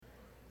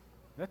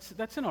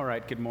That's an all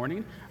right good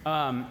morning.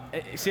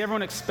 See,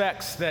 everyone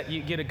expects that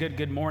you get a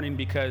good morning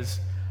because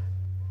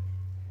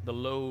the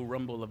low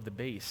rumble of the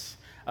bass.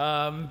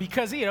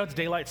 Because, it's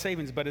daylight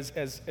savings, but as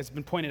has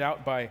been pointed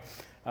out by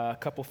a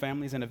couple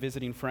families and a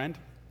visiting friend,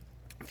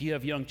 if you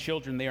have young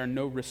children, they are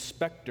no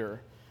respecter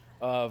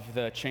of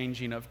the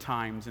changing of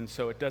times, and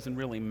so it doesn't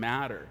really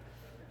matter.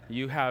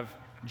 You have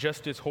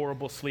just as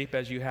horrible sleep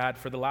as you had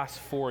for the last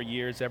 4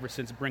 years ever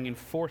since bringing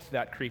forth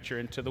that creature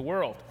into the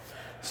world.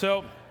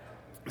 So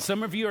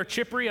some of you are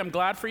chippery. I'm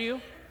glad for you.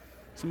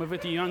 Some of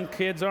the young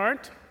kids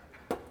aren't.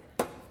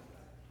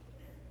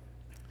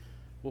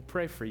 We'll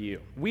pray for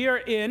you. We are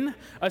in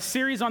a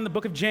series on the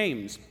book of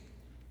James.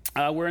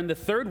 We're in the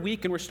third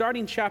week, and we're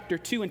starting chapter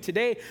 2. And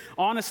today,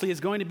 honestly, is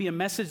going to be a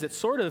message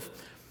that's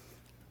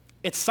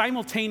it's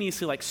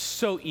simultaneously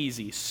so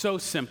easy, so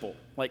simple.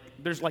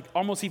 There's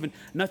almost even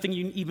nothing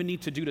you even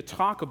need to do to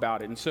talk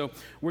about it. And so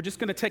we're just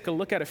going to take a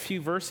look at a few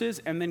verses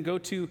and then go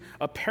to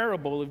a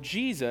parable of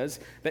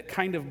Jesus that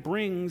kind of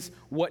brings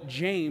what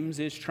James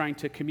is trying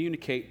to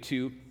communicate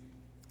to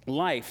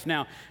life.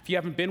 Now, if you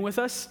haven't been with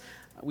us,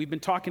 we've been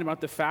talking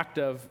about the fact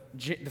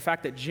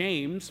that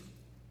James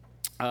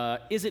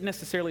isn't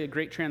necessarily a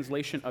great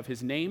translation of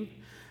his name.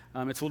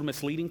 It's a little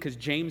misleading because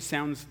James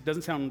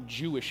doesn't sound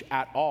Jewish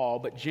at all,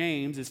 but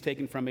James is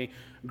taken from a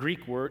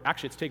Greek word.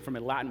 Actually, it's taken from a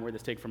Latin word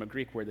that's taken from a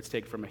Greek word that's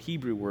taken from a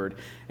Hebrew word.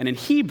 And in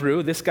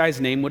Hebrew, this guy's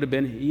name would have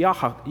been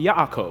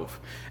Yaakov.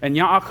 And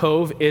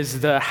Yaakov is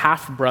the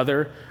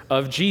half-brother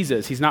of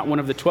Jesus. He's not one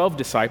of the 12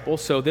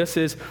 disciples, so this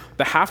is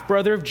the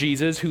half-brother of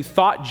Jesus who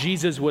thought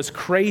Jesus was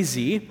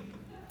crazy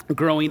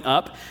growing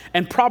up,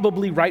 and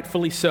probably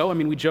rightfully so. I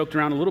mean, we joked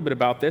around a little bit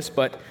about this,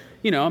 but,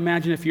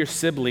 imagine if your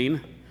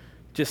sibling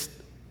just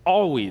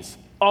always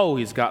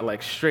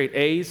got straight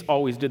A's,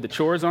 always did the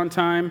chores on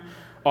time,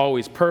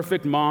 always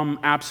perfect. Mom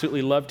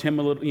absolutely loved him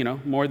a little,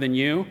 more than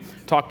you.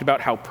 Talked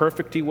about how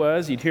perfect he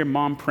was. You'd hear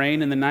mom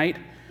praying in the night.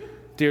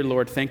 Dear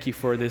Lord, thank you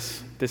for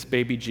this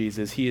baby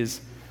Jesus. He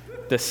is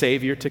the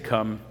Savior to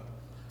come.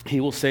 He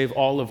will save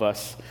all of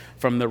us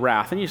from the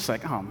wrath. And you're just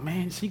like, oh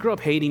man, so you grew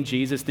up hating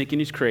Jesus, thinking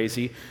he's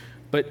crazy.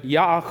 But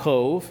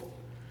Yaakov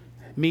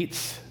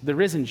meets the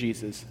risen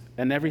Jesus,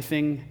 and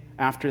everything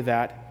after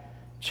that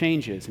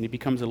changes, and he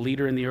becomes a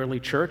leader in the early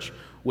church,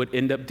 would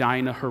end up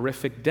dying a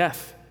horrific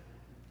death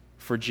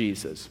for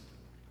Jesus.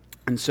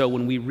 And so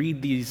when we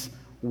read these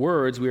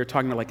words, we are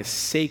talking about a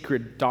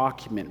sacred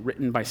document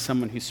written by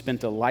someone who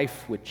spent a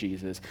life with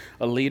Jesus,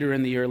 a leader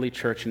in the early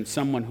church, and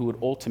someone who would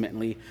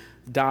ultimately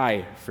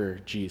die for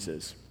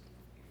Jesus.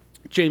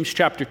 James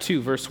chapter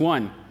 2, verse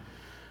 1.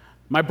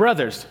 My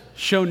brothers,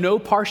 show no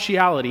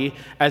partiality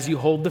as you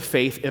hold the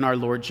faith in our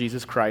Lord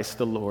Jesus Christ,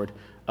 the Lord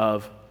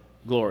of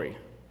glory.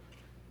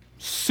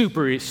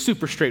 Super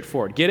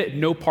straightforward. Get it?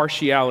 No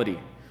partiality.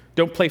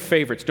 Don't play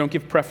favorites. Don't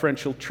give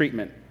preferential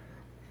treatment.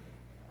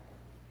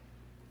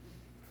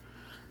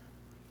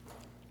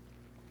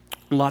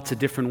 Lots of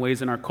different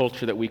ways in our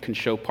culture that we can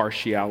show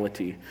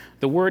partiality.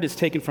 The word is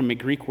taken from a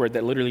Greek word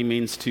that literally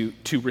means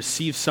to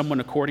receive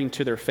someone according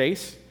to their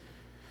face.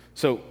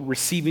 So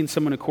receiving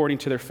someone according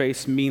to their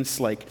face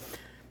means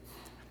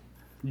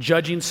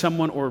judging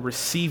someone or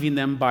receiving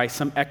them by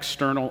some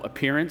external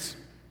appearance.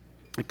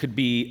 It could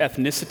be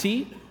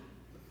ethnicity,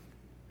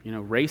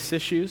 race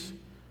issues.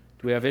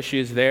 Do we have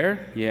issues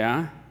there?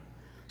 Yeah.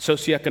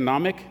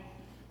 Socioeconomic.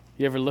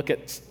 You ever look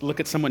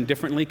at someone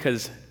differently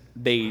because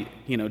they,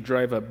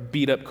 drive a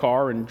beat-up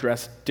car and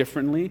dress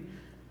differently?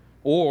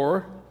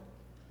 Or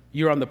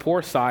you're on the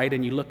poor side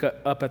and you look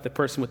up at the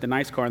person with the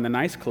nice car and the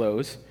nice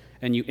clothes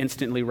and you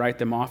instantly write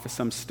them off as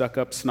some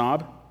stuck-up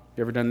snob.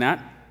 You ever done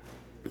that?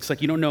 It's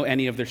like you don't know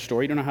any of their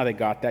story. You don't know how they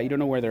got that. You don't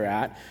know where they're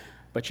at.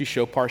 But you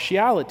show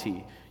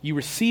partiality. You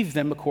receive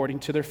them according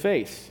to their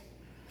face.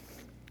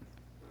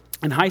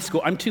 In high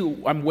school,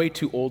 I'm way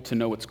too old to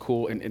know what's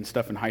cool and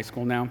stuff in high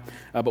school now.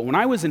 But when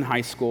I was in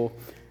high school,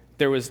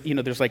 there was,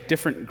 there's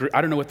different,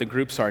 I don't know what the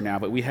groups are now,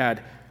 but we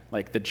had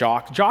the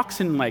jocks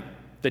and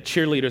the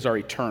cheerleaders are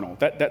eternal.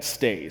 That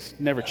stays,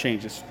 never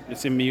changes.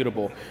 It's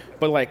immutable.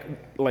 But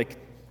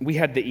we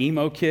had the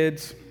emo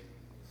kids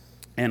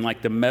and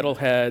the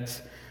metalheads.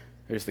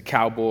 There's the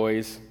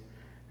cowboys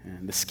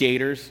and the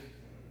skaters.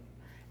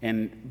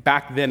 And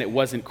back then it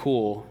wasn't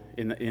cool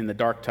in the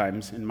dark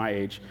times in my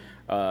age.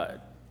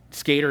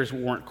 Skaters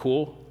weren't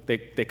cool.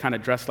 They kind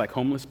of dressed like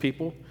homeless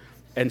people.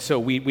 And so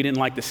we didn't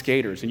like the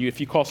skaters. And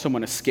if you call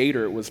someone a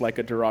skater, it was like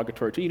a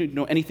derogatory term. You didn't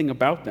know anything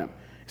about them.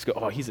 You just go,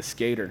 oh, he's a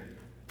skater.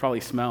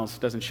 Probably smells,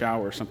 doesn't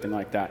shower, or something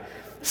like that.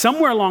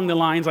 Somewhere along the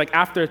lines,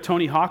 after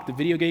Tony Hawk, the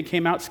video game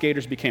came out,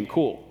 skaters became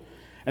cool.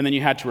 And then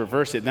you had to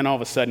reverse it. Then all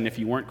of a sudden, if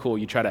you weren't cool,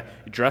 you try to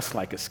dress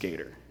like a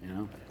skater,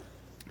 A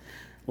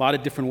lot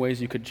of different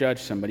ways you could judge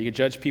somebody. You could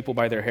judge people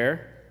by their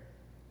hair.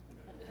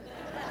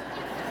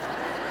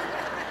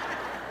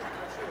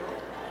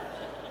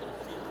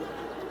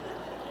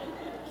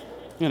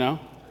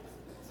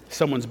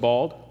 Someone's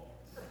bald.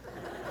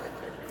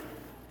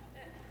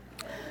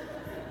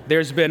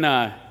 There's been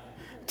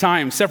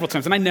times, several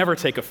times, and I never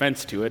take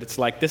offense to it. It's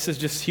like, this is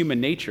just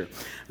human nature.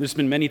 There's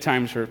been many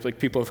times where like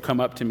people have come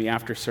up to me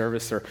after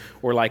service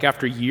or like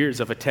after years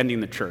of attending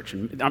the church.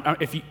 And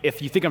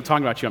if you think I'm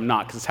talking about you, I'm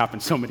not, because it's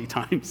happened so many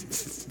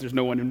times. There's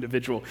no one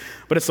individual.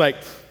 But it's like,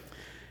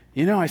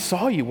 I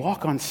saw you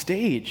walk on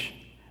stage,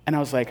 and I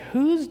was like,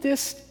 who's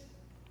this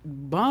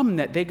bum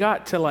that they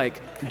got to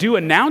like do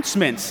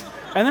announcements?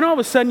 And then all of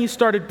a sudden you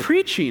started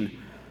preaching.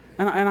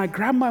 And I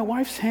grabbed my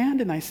wife's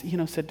hand and I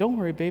said, don't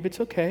worry, babe,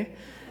 it's okay.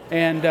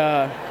 And,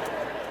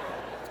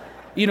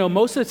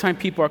 most of the time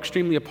people are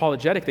extremely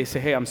apologetic. They say,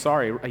 hey, I'm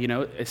sorry.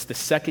 It's the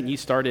second you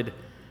started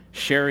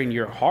sharing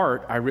your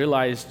heart, I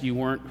realized you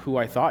weren't who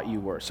I thought you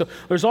were. So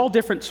there's all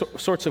different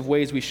sorts of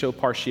ways we show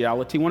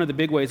partiality. One of the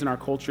big ways in our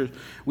culture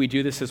we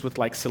do this is with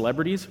like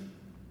celebrities.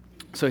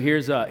 So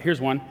here's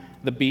one,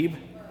 the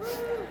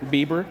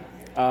Bieber.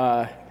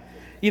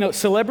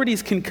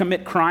 Celebrities can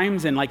commit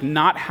crimes and like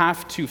not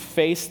have to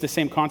face the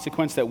same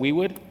consequence that we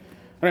would.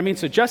 What I mean,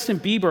 so Justin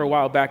Bieber a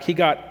while back,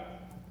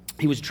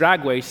 he was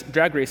drag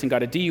racing,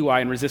 got a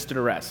DUI and resisted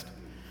arrest.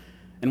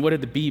 And what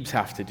did the Biebs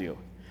have to do?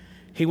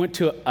 He went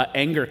to an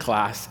anger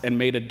class and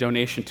made a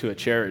donation to a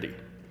charity.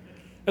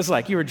 It's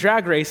like you were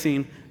drag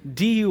racing,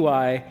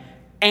 DUI,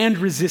 and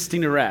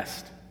resisting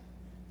arrest.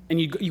 And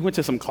you went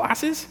to some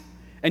classes?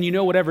 And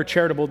whatever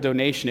charitable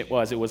donation it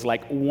was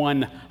like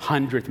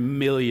 100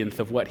 millionth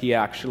of what he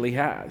actually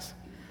has.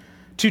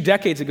 2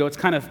 decades ago, it's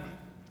kind of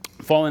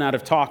fallen out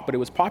of talk, but it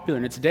was popular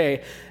in its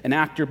day. An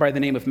actor by the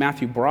name of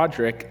Matthew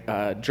Broderick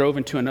drove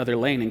into another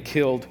lane and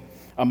killed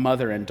a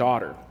mother and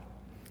daughter.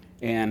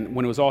 And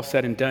when it was all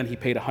said and done, he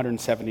paid a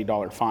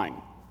 $170 fine.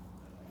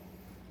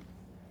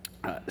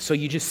 So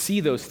you just see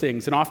those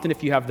things. And often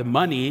if you have the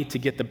money to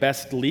get the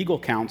best legal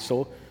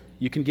counsel,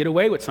 you can get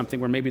away with something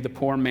where maybe the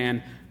poor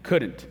man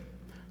couldn't.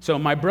 So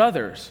my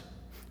brothers,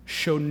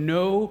 show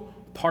no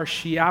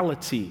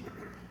partiality,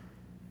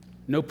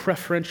 no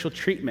preferential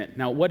treatment.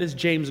 Now, what does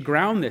James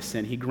ground this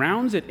in? He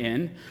grounds it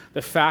in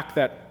the fact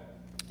that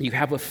you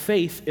have a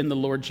faith in the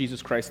Lord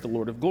Jesus Christ, the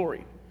Lord of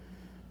glory.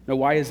 Now,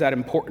 why is that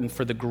important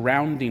for the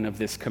grounding of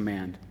this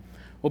command?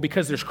 Well,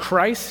 because there's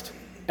Christ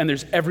and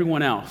there's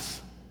everyone else.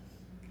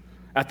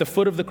 At the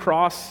foot of the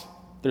cross,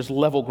 there's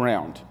level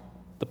ground.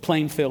 The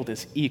playing field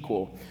is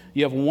equal.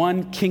 You have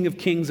one King of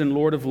Kings and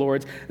Lord of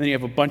Lords, and then you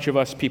have a bunch of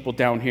us people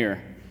down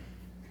here,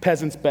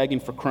 peasants begging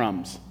for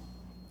crumbs.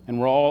 And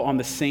we're all on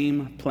the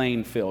same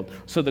playing field.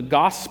 So the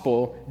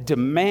gospel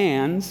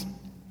demands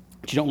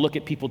that you don't look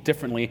at people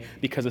differently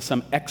because of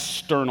some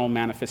external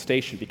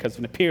manifestation, because of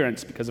an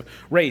appearance, because of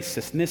race,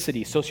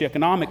 ethnicity,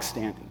 socioeconomic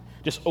standing.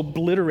 Just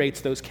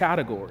obliterates those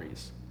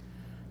categories.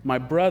 My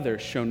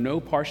brothers, show no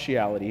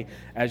partiality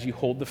as you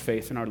hold the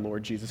faith in our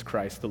Lord Jesus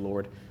Christ, the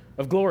Lord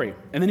of glory.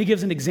 And then he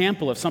gives an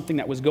example of something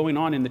that was going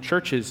on in the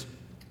churches,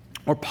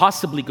 or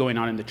possibly going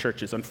on in the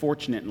churches,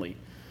 unfortunately.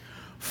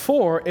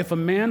 For if a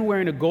man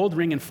wearing a gold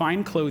ring and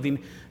fine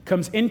clothing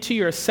comes into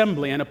your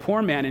assembly, and a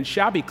poor man in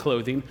shabby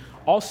clothing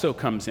also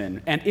comes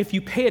in, and if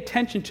you pay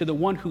attention to the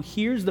one who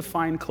hears the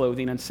fine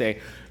clothing and say,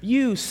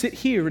 you sit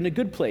here in a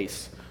good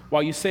place,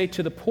 while you say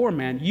to the poor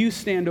man, you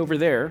stand over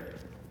there,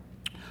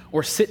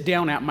 or sit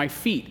down at my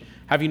feet,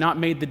 have you not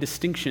made the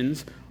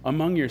distinctions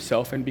among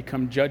yourself and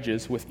become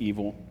judges with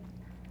evil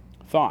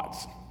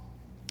thoughts?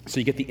 So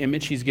you get the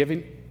image he's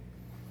giving.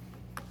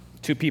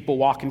 2 people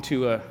walk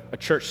into a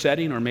church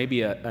setting or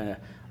maybe a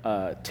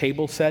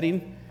table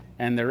setting,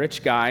 and the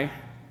rich guy,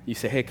 you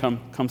say, hey,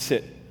 come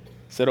sit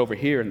over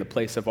here in the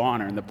place of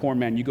honor. And the poor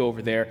man, you go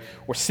over there,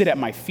 or sit at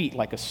my feet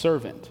like a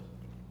servant.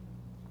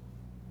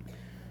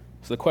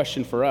 So the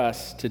question for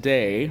us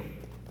today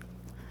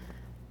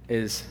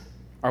is,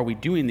 are we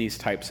doing these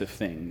types of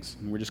things?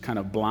 And we're just kind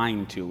of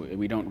blind to it.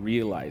 We don't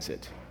realize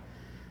it.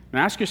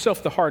 Now ask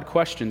yourself the hard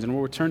questions, and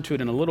we'll return to it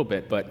in a little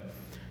bit, but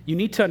you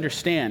need to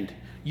understand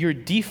your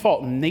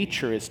default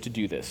nature is to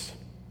do this.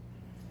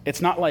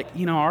 It's not like,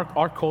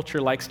 our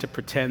culture likes to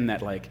pretend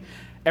that like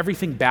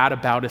everything bad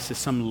about us is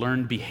some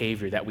learned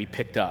behavior that we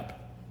picked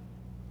up.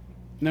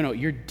 No,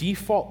 your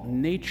default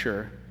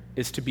nature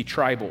is to be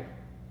tribal,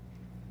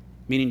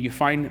 meaning you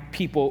find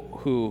people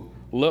who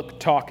look,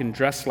 talk, and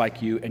dress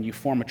like you, and you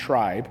form a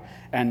tribe,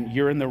 and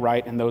you're in the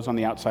right and those on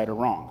the outside are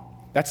wrong.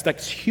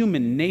 That's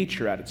human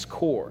nature at its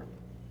core.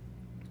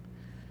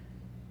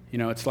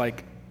 It's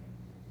like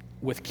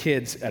with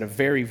kids at a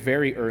very,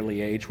 very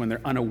early age, when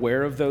they're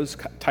unaware of those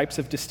types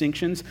of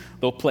distinctions,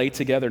 they'll play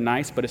together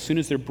nice, but as soon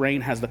as their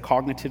brain has the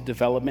cognitive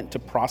development to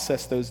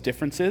process those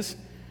differences,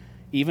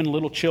 even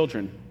little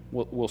children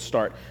will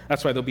start.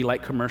 That's why there'll be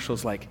like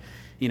commercials like,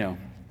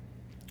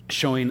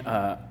 showing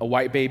a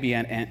white baby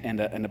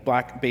and a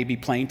black baby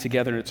playing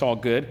together, and it's all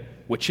good,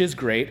 which is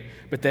great,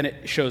 but then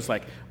it shows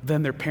like,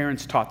 then their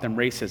parents taught them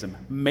racism.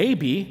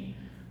 Maybe,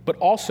 but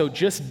also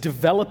just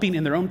developing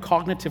in their own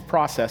cognitive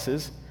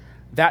processes.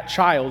 That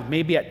child,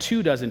 maybe at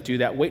 2 doesn't do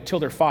that. Wait till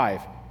they're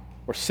 5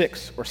 or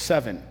 6 or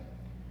 7.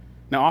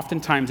 Now,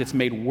 oftentimes it's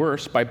made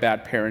worse by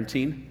bad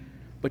parenting,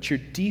 but your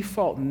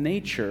default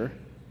nature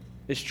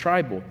is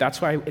tribal.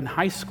 That's why in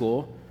high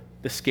school,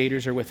 The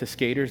skaters are with the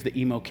skaters, the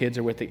emo kids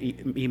are with the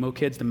emo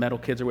kids, the metal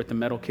kids are with the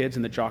metal kids,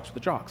 and the jocks with the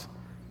jocks.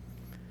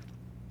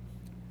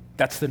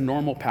 That's the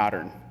normal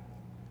pattern.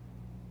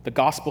 The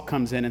gospel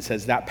comes in and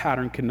says that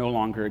pattern can no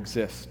longer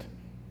exist.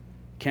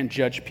 Can't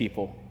judge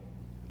people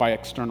by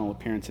external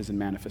appearances and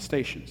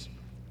manifestations.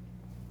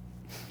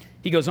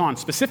 He goes on,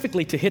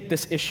 specifically to hit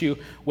this issue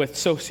with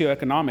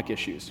socioeconomic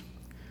issues.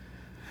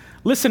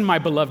 Listen, my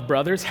beloved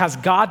brothers, has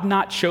God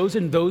not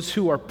chosen those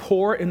who are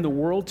poor in the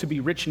world to be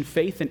rich in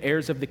faith and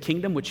heirs of the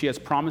kingdom which he has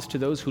promised to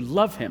those who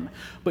love him?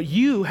 But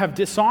you have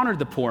dishonored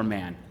the poor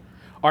man.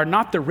 Are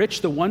not the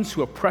rich the ones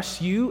who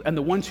oppress you and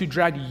the ones who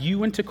drag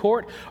you into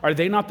court? Are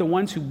they not the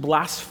ones who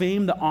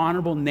blaspheme the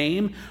honorable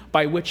name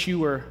by which you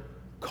were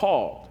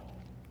called?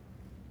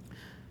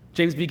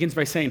 James begins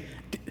by saying,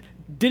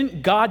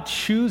 didn't God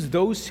choose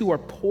those who are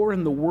poor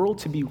in the world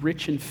to be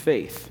rich in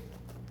faith?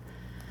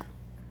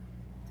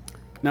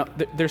 Now,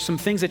 there's some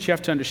things that you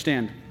have to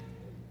understand.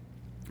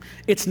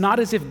 It's not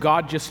as if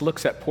God just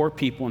looks at poor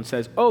people and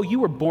says, oh, you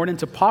were born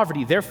into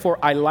poverty, therefore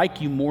I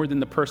like you more than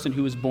the person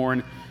who was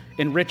born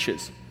in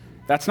riches.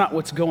 That's not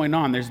what's going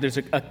on. There's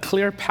a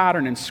clear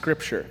pattern in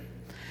Scripture.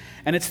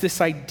 And it's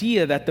this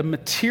idea that the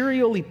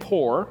materially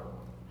poor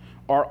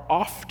are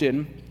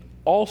often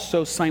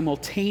also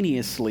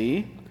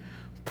simultaneously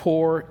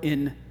poor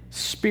in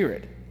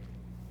spirit.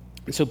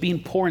 And so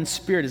being poor in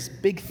spirit is a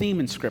big theme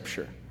in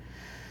Scripture.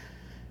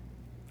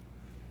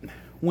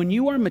 When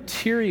you are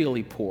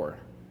materially poor,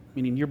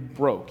 meaning you're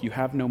broke, you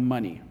have no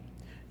money,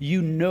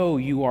 you know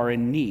you are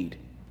in need.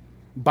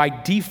 By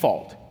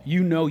default,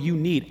 you know you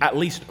need at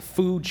least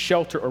food,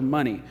 shelter, or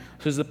money.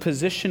 So there's a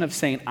position of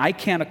saying, I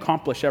can't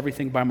accomplish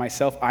everything by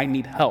myself, I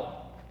need help.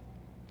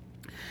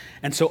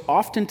 And so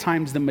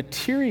oftentimes the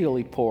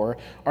materially poor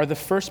are the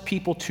first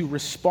people to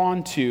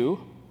respond to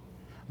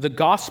the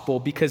gospel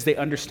because they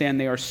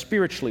understand they are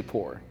spiritually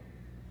poor.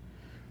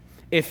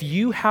 If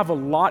you have a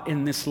lot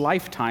in this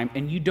lifetime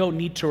and you don't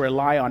need to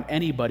rely on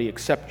anybody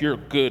except your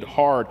good,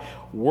 hard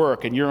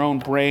work and your own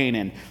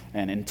brain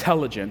and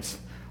intelligence,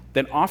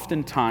 then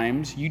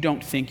oftentimes you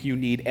don't think you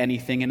need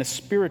anything in a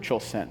spiritual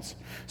sense.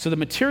 So the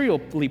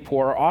materially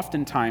poor are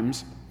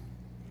oftentimes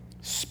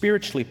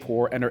spiritually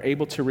poor and are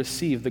able to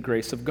receive the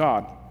grace of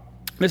God.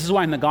 This is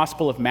why in the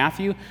Gospel of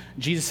Matthew,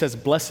 Jesus says,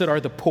 blessed are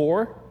the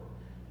poor,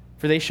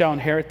 for they shall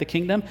inherit the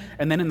kingdom.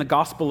 And then in the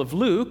Gospel of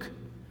Luke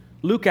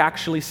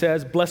actually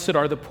says, blessed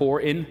are the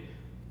poor in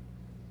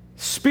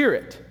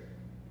spirit.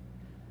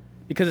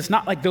 Because it's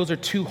not like those are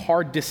two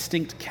hard,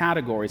 distinct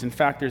categories. In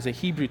fact, there's a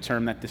Hebrew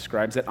term that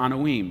describes it,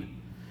 anoim.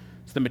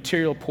 It's the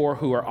material poor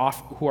who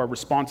are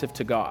responsive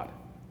to God.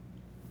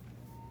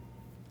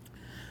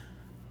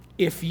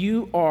 If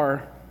you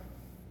are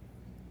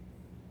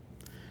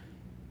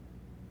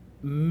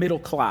middle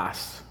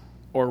class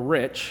or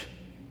rich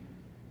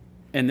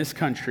in this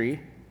country,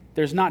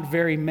 there's not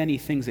very many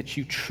things that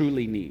you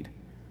truly need.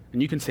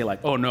 And you can say like,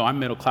 oh no, I'm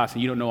middle class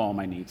and you don't know all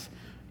my needs.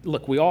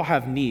 Look, we all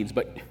have needs,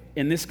 but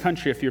in this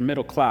country, if you're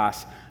middle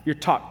class, you're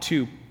top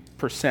 2%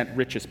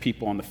 richest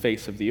people on the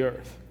face of the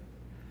earth.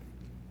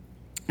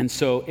 And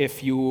so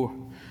if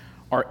you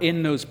are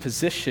in those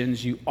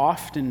positions, you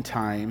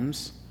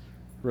oftentimes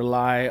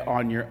rely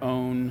on your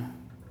own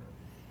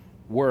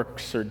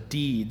works or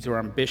deeds or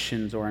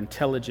ambitions or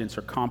intelligence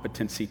or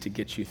competency to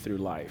get you through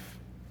life.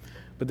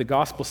 But the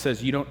gospel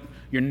says you're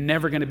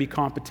never going to be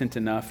competent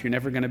enough, you're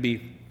never going to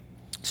be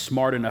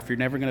smart enough, you're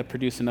never going to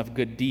produce enough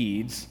good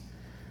deeds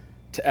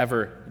to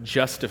ever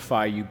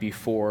justify you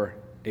before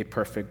a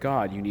perfect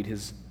God. You need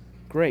his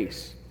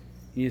grace.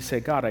 You need to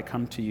say, God, I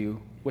come to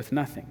you with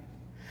nothing.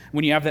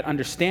 When you have that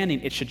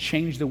understanding, it should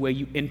change the way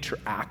you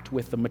interact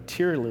with the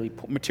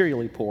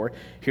materially poor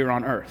here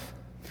on earth.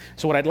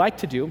 So what I'd like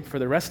to do for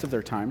the rest of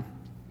their time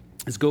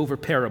is go over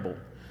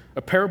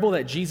a parable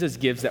that Jesus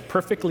gives that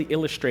perfectly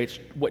illustrates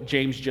what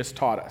James just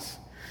taught us.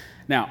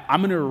 Now,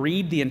 I'm going to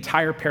read the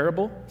entire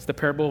parable. It's the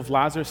parable of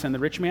Lazarus and the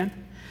rich man.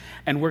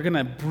 And we're going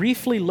to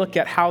briefly look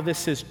at how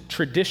this is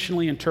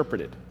traditionally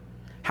interpreted,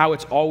 how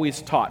it's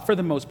always taught, for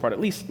the most part, at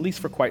least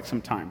for quite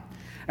some time.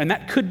 And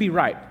that could be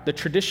right. The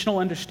traditional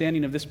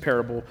understanding of this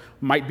parable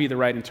might be the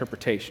right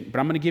interpretation, but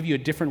I'm going to give you a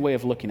different way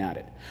of looking at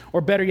it.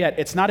 Or better yet,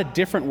 it's not a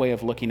different way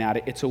of looking at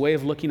it. It's a way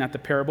of looking at the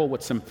parable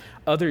with some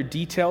other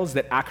details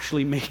that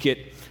actually make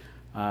it,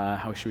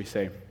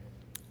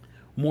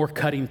 more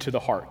cutting to the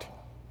heart,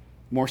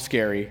 more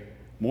scary,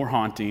 more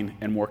haunting,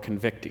 and more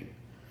convicting.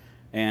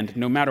 And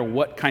no matter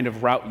what kind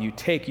of route you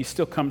take, you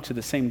still come to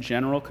the same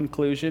general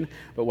conclusion,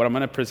 but what I'm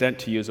going to present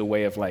to you is a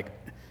way of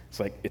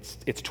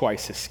it's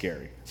twice as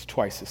scary. It's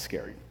twice as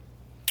scary.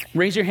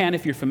 Raise your hand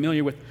if you're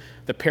familiar with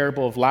the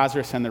parable of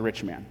Lazarus and the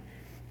rich man.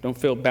 Don't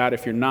feel bad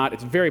if you're not.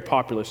 It's very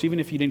popular. So even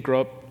if you didn't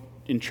grow up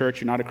in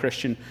church, you're not a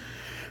Christian,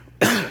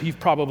 you've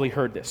probably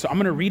heard this. So I'm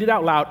going to read it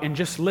out loud and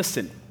just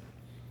listen.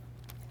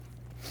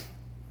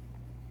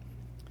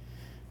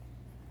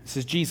 This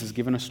is Jesus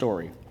giving a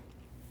story.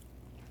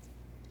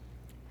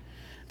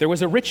 There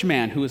was a rich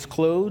man who was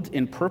clothed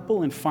in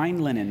purple and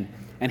fine linen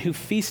and who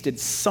feasted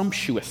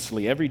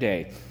sumptuously every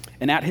day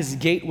And at his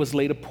gate was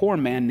laid a poor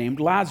man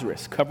named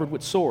Lazarus, covered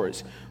with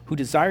sores, who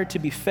desired to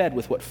be fed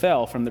with what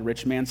fell from the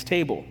rich man's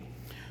table.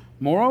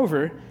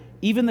 Moreover,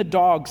 even the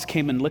dogs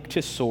came and licked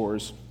his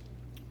sores.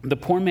 The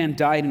poor man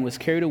died and was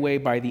carried away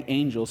by the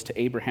angels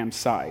to Abraham's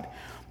side.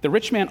 The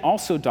rich man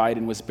also died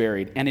and was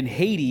buried, and in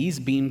Hades,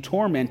 being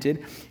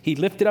tormented, he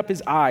lifted up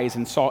his eyes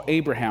and saw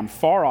Abraham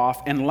far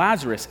off and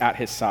Lazarus at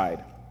his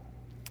side.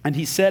 And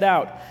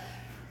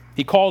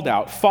he called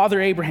out, Father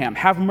Abraham,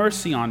 have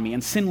mercy on me,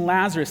 and send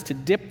Lazarus to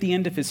dip the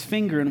end of his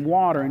finger in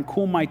water and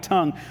cool my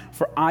tongue,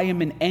 for I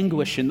am in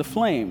anguish in the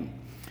flame.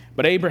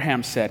 But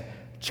Abraham said,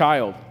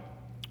 Child,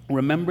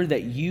 remember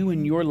that you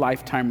in your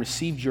lifetime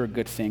received your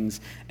good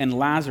things, and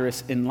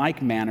Lazarus in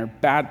like manner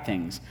bad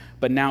things.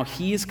 But now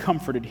he is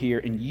comforted here,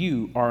 and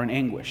you are in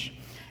anguish.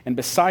 And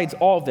besides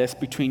all this,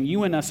 between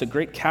you and us a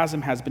great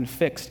chasm has been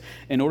fixed,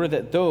 in order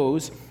that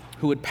those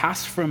who would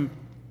pass from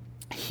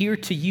here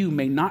to you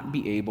may not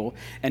be able,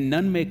 and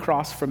none may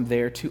cross from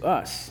there to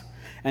us.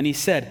 And he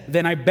said,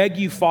 Then I beg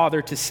you,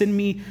 Father, to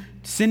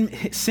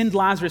send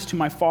Lazarus to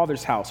my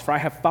father's house, for I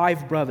have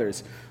 5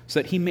 brothers, so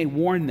that he may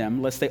warn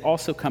them, lest they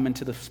also come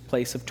into this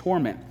place of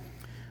torment.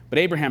 But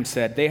Abraham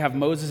said, They have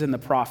Moses and the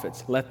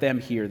prophets, let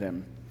them hear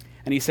them.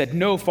 And he said,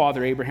 No,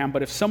 Father Abraham,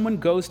 but if someone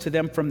goes to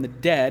them from the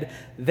dead,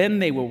 then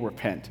they will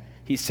repent.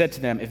 He said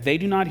to them, If they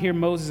do not hear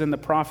Moses and the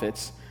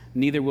prophets,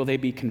 neither will they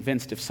be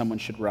convinced if someone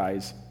should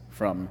rise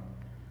from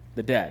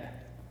the dead.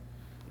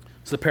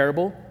 So the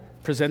parable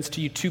presents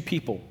to you 2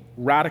 people,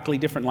 radically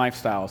different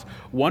lifestyles.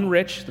 One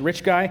rich, the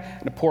rich guy,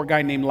 and a poor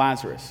guy named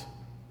Lazarus.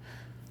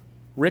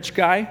 Rich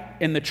guy,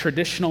 in the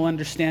traditional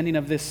understanding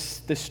of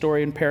this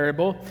story and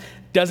parable,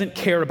 doesn't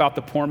care about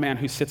the poor man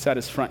who sits at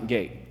his front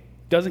gate.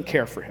 Doesn't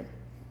care for him.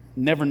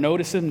 Never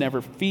notices him,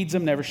 never feeds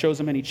him, never shows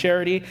him any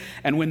charity.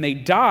 And when they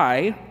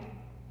die,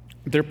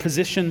 their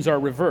positions are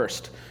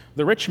reversed.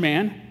 The rich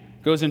man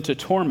goes into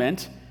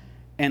torment,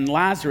 and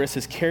Lazarus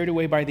is carried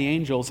away by the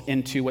angels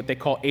into what they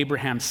call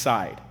Abraham's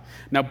side.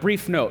 Now,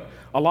 brief note,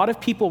 a lot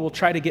of people will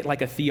try to get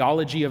like a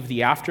theology of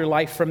the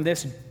afterlife from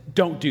this.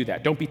 Don't do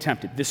that. Don't be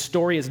tempted. This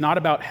story is not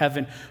about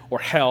heaven or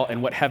hell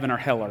and what heaven or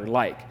hell are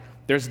like.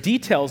 There's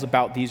details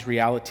about these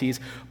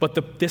realities,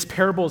 but this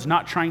parable is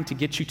not trying to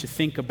get you to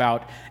think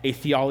about a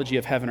theology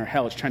of heaven or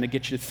hell. It's trying to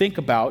get you to think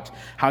about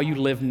how you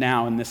live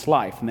now in this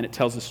life, and then it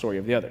tells the story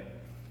of the other.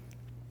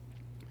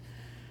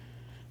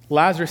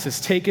 Lazarus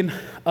is taken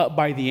up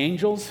by the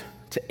angels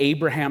to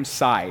Abraham's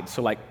side,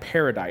 so like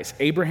paradise.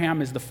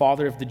 Abraham is the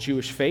father of the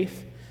Jewish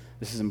faith.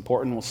 This is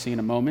important, we'll see in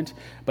a moment.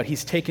 But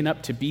he's taken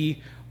up to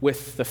be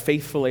with the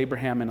faithful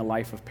Abraham in a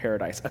life of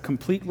paradise, a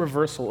complete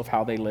reversal of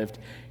how they lived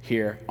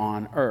here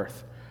on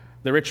earth.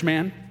 The rich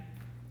man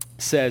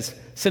says,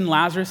 Send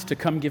Lazarus to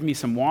come give me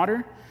some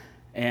water.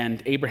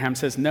 And Abraham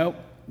says, No,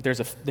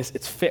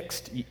 it's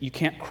fixed. You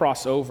can't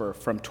cross over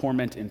from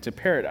torment into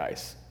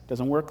paradise. It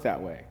doesn't work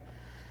that way.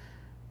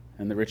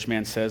 And the rich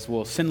man says,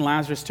 Well, send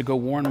Lazarus to go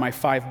warn my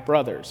 5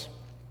 brothers.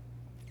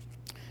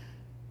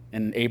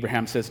 And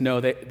Abraham says, No,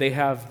 they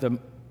have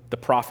the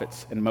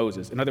prophets and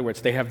Moses. In other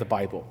words, they have the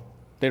Bible.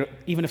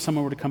 Even if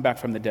someone were to come back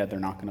from the dead, they're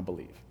not going to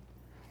believe.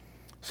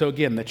 So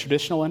again, the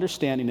traditional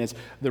understanding is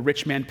the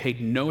rich man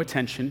paid no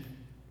attention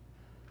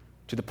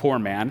to the poor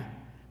man,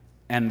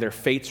 and their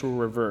fates were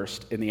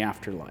reversed in the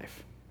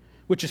afterlife,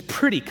 which is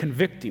pretty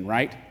convicting,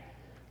 right?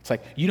 It's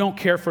like, you don't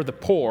care for the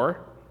poor,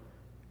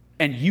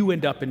 and you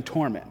end up in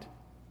torment.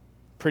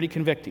 Pretty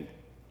convicting.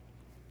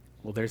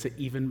 Well, there's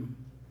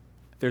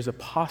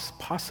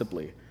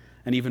possibly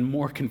an even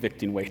more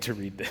convicting way to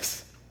read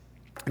this.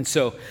 And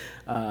so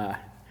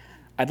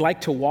I'd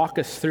like to walk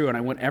us through, and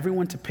I want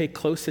everyone to pay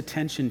close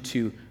attention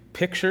to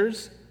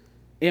pictures,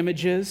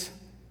 images,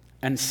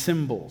 and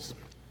symbols.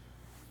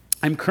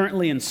 I'm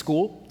currently in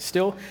school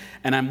still,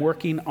 and I'm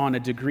working on a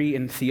degree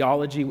in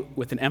theology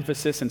with an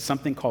emphasis in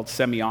something called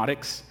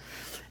semiotics.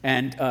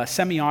 And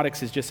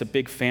semiotics is just a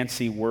big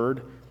fancy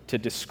word to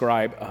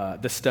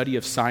describe the study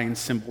of signs,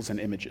 symbols, and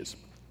images.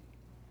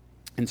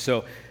 And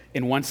so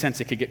in one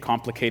sense, it could get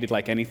complicated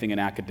like anything in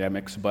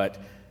academics, but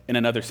in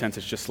another sense,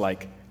 it's just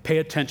like pay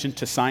attention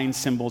to signs,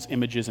 symbols,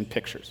 images, and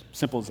pictures.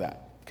 Simple as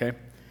that, okay?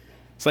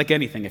 It's like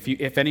anything.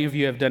 If any of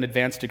you have done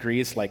advanced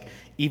degrees, like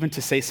even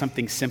to say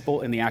something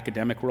simple in the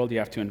academic world, you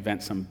have to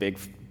invent some big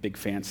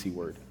fancy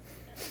word.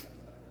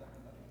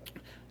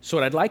 So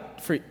what I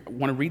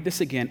want to read this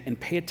again and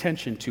pay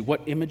attention to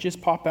what images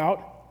pop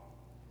out,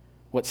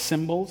 what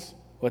symbols,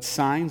 what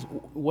signs,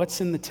 what's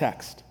in the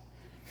text.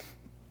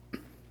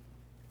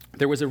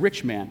 There was a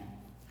rich man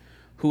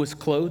who was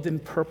clothed in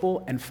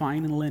purple and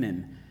fine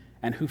linen,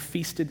 and who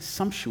feasted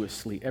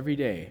sumptuously every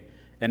day.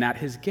 And at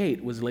his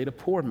gate was laid a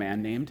poor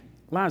man named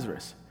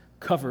Lazarus,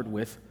 covered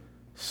with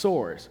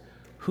sores,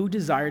 who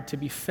desired to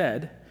be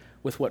fed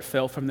with what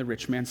fell from the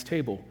rich man's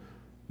table.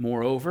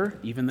 Moreover,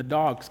 even the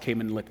dogs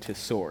came and licked his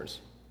sores.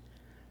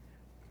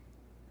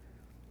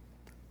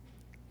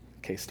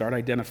 Okay, start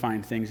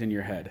identifying things in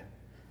your head.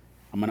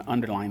 I'm going to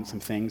underline some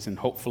things, and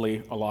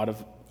hopefully a lot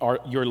of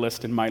your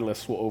list and my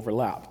list will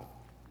overlap.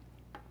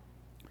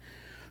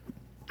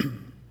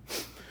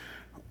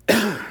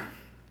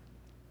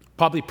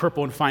 Probably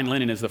purple and fine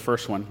linen is the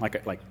first one,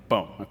 like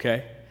boom,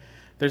 okay?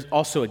 There's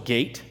also a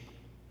gate.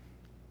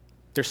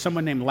 There's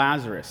someone named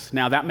Lazarus.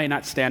 Now, that may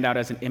not stand out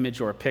as an image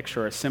or a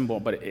picture or a symbol,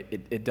 but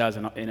it does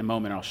in a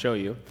moment. I'll show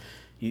you.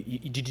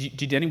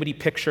 Did anybody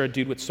picture a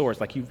dude with sores?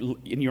 Like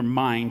in your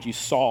mind, you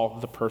saw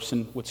the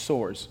person with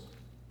sores.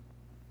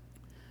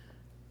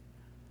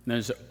 And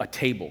there's a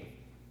table.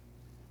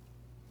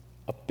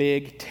 A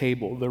big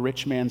table, the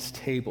rich man's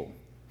table.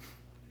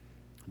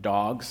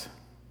 Dogs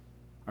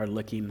are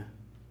licking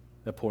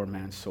the poor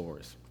man's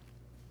sores.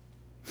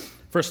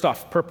 First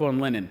off, purple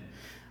and linen.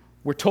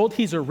 We're told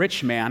he's a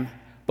rich man,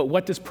 but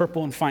what does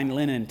purple and fine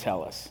linen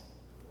tell us?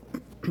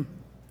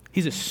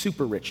 He's a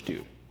super rich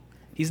dude.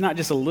 He's not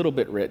just a little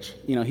bit rich.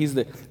 You know,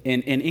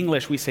 in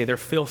English we say they're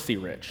filthy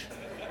rich.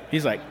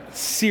 He's like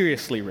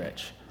seriously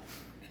rich.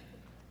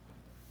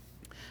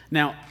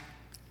 Now,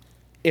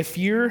 if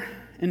you're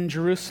in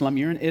Jerusalem,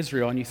 you're in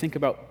Israel, and you think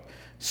about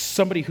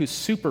somebody who's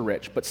super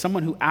rich, but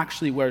someone who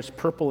actually wears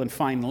purple and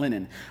fine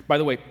linen. By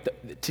the way,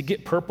 to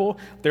get purple,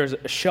 there's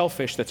a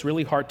shellfish that's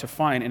really hard to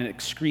find, and it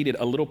excreted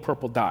a little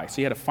purple dye. So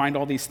you had to find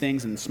all these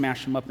things and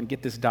smash them up and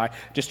get this dye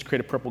just to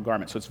create a purple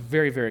garment. So it's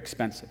very, very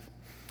expensive.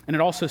 And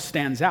it also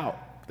stands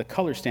out. The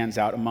color stands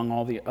out among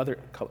all the other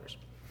colors.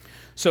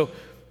 So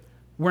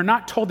we're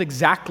not told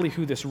exactly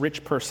who this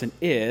rich person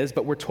is,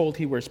 but we're told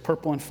he wears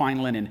purple and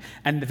fine linen.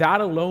 And that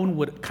alone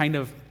would kind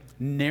of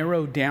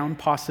narrow down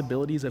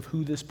possibilities of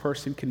who this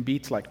person can be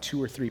to like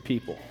 2 or 3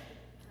 people.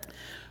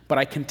 But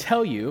I can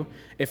tell you,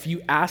 if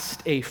you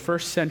asked a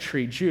first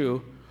century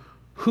Jew,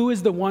 who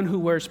is the one who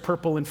wears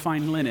purple and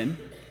fine linen,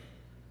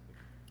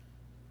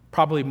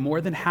 probably more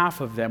than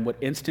half of them would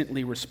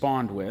instantly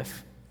respond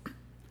with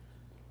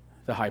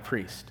the high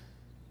priest.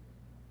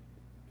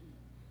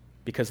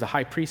 Because the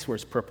high priest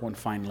wears purple and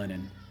fine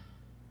linen.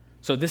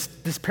 So this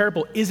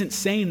parable isn't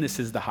saying this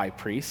is the high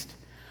priest,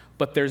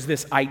 but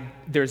there's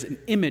an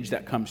image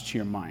that comes to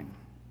your mind.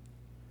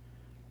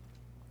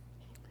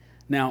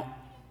 Now,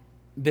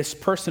 this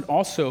person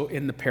also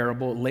in the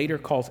parable later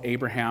calls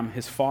Abraham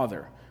his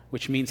father,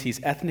 which means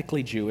he's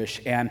ethnically Jewish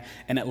and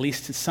at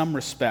least in some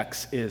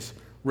respects is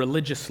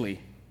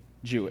religiously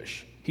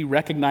Jewish. He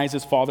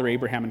recognizes Father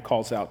Abraham and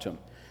calls out to him.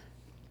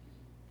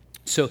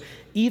 So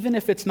even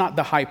if it's not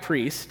the high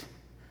priest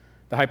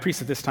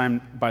at this time,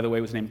 by the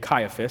way, was named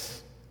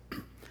Caiaphas,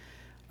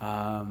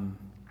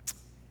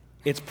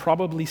 it's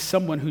probably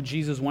someone who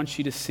Jesus wants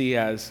you to see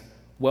as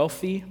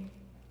wealthy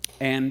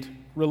and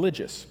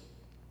religious.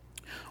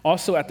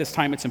 Also, at this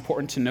time, it's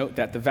important to note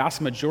that the vast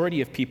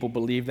majority of people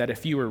believe that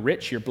if you are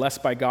rich, you're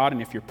blessed by God,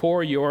 and if you're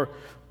poor, you're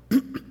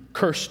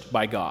cursed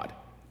by God.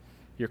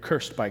 You're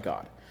cursed by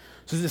God.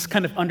 So this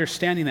kind of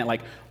understanding that,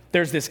 like,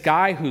 there's this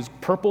guy who's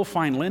purple,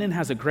 fine linen,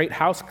 has a great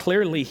house.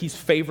 Clearly, he's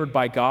favored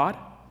by God.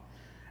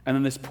 And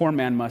then this poor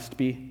man must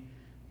be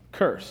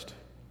cursed.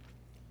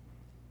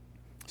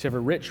 So you have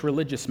a rich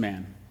religious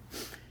man,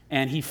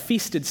 and he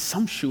feasted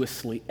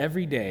sumptuously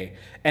every day,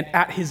 and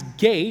at his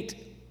gate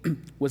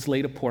was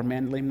laid a poor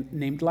man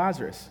named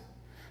Lazarus.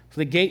 So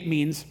the gate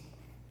means,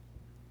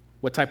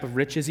 what type of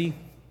rich is he?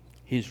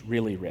 He's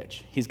really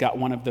rich. He's got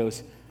one of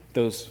those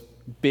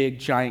big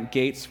giant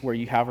gates where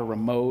you have a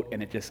remote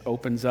and it just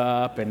opens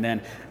up, and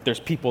then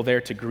there's people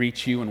there to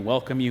greet you and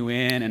welcome you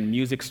in, and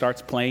music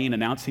starts playing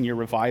announcing your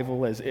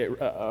arrival.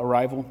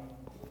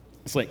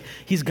 It's like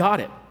he's got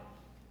it.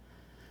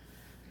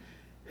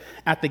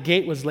 At the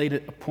gate was laid a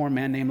poor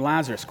man named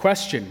Lazarus.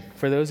 Question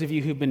for those of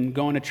you who've been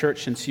going to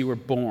church since you were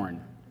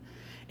born.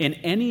 In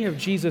any of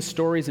Jesus'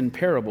 stories and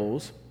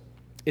parables,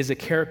 is a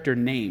character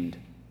named?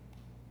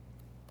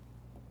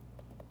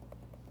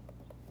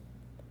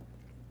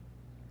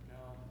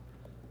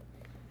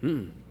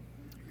 No.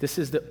 This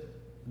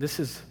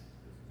is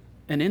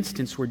an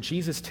instance where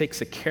Jesus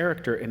takes a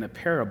character in a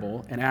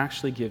parable and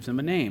actually gives him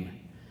a name.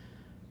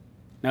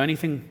 Now,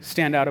 anything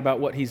stand out about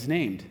what he's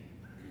named?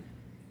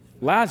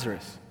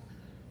 Lazarus.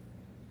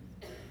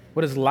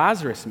 What does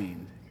Lazarus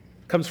mean?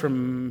 It comes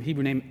from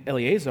Hebrew name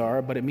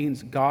Eleazar, but it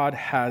means God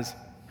has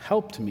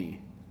helped me.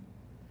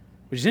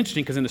 Which is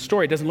interesting because in the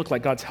story, it doesn't look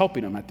like God's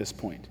helping him at this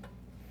point.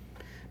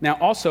 Now,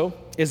 also,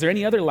 is there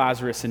any other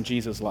Lazarus in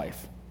Jesus'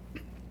 life?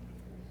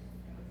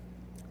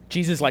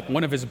 Jesus, like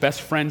one of his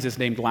best friends, is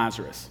named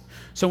Lazarus.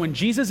 So when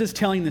Jesus is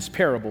telling this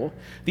parable,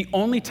 the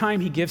only time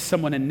he gives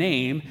someone a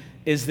name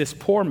is this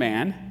poor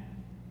man,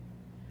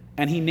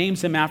 and he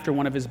names him after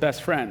one of his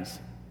best friends.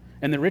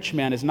 And the rich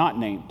man is not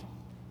named.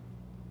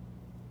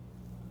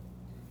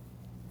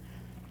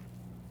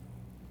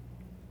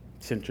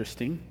 It's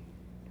interesting.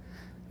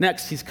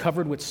 Next, he's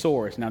covered with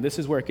sores. Now, this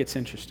is where it gets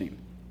interesting.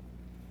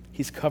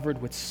 He's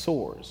covered with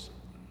sores.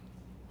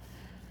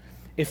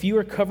 If you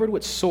are covered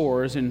with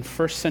sores in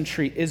first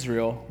century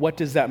Israel, what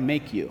does that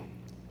make you?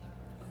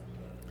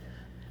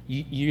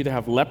 You either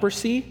have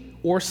leprosy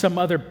or some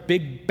other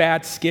big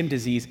bad skin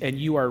disease, and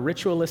you are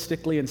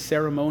ritualistically and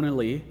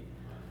ceremonially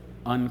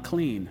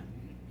unclean.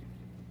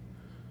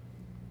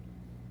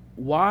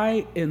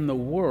 Why in the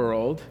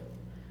world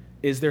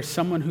is there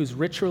someone who's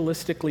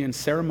ritualistically and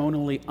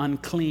ceremonially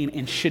unclean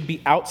and should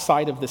be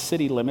outside of the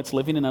city limits,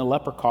 living in a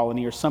leper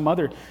colony or some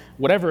other,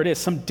 whatever it is,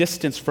 some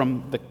distance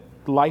from the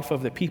life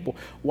of the people?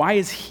 Why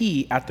is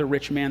he at the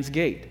rich man's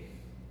gate?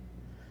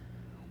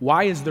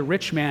 Why is the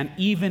rich man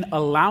even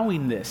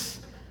allowing this?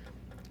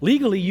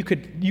 Legally, you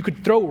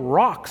could throw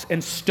rocks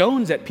and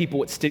stones at people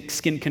with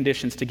skin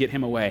conditions to get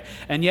him away.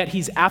 And yet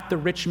he's at the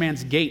rich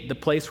man's gate, the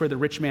place where the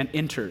rich man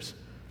enters,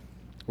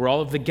 where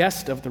all of the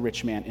guests of the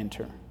rich man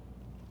enter.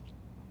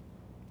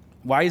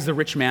 Why is the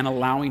rich man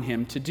allowing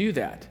him to do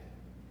that?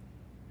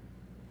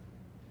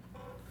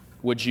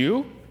 Would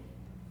you?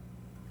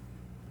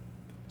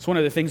 It's one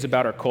of the things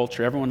about our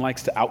culture. Everyone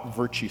likes to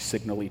out-virtue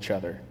signal each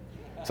other.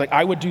 It's like,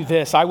 I would do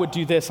this, I would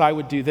do this, I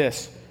would do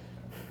this.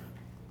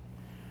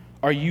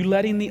 Are you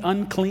letting the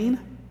unclean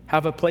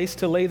have a place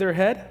to lay their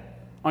head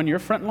on your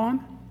front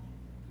lawn?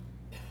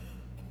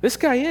 This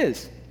guy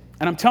is.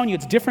 And I'm telling you,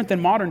 it's different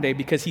than modern day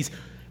because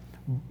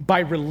by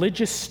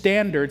religious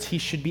standards, he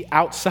should be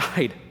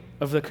outside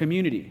of the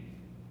community.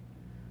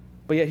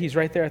 But yet he's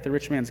right there at the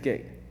rich man's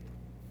gate.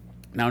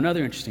 Now,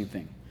 another interesting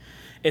thing.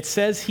 It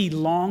says he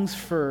longs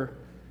for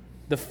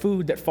the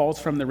food that falls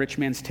from the rich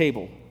man's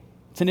table.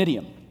 It's an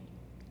idiom.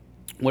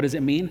 What does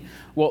it mean?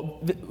 Well,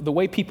 the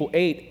way people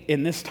ate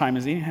in this time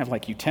is they didn't have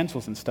like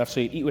utensils and stuff, so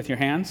you'd eat with your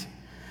hands.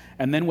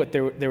 And then what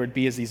there would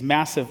be is these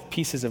massive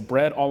pieces of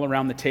bread all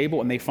around the table,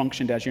 and they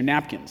functioned as your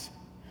napkins.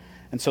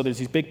 And so there's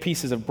these big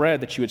pieces of bread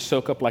that you would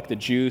soak up like the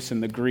juice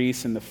and the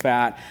grease and the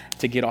fat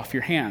to get off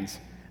your hands.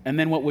 And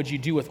then what would you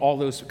do with all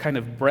those kind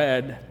of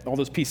bread, all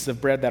those pieces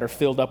of bread that are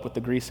filled up with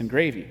the grease and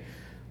gravy?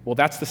 Well,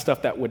 that's the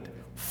stuff that would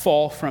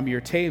fall from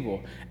your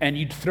table. And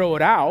you'd throw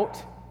it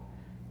out,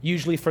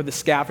 usually for the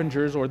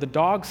scavengers or the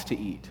dogs to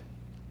eat.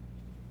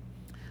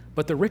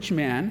 But the rich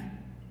man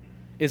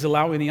is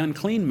allowing the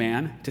unclean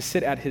man to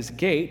sit at his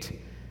gate,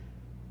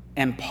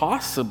 and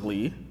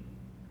possibly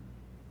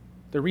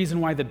the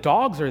reason why the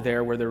dogs are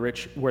there where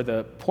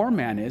the poor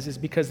man is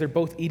because they're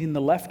both eating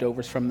the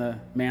leftovers from the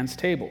man's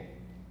table.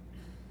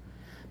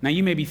 Now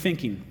you may be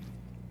thinking,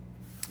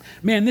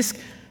 man, this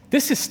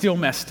is still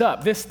messed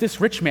up.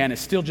 This rich man is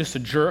still just a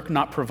jerk,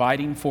 not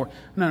providing for.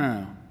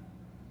 No.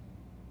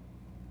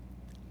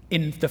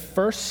 In the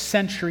first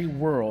century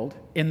world,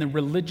 in the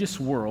religious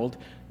world,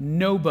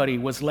 nobody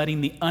was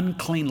letting the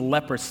unclean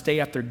leper stay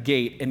at their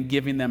gate and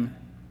giving them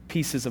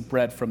pieces of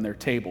bread from their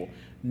table.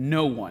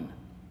 No one.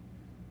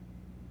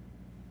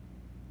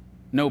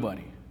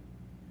 Nobody.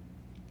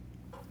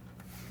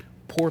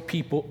 Poor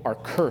people are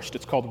cursed.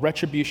 It's called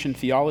retribution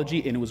theology,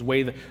 and it was the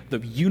way the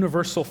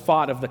universal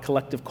thought of the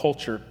collective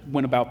culture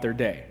went about their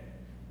day.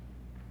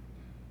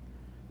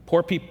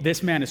 Poor people,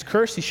 this man is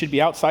cursed. He should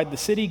be outside the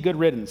city. Good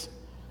riddance.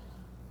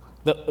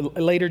 The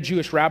later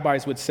Jewish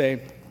rabbis would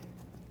say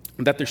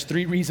that there's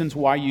 3 reasons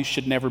why you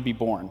should never be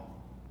born.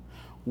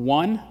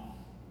 One,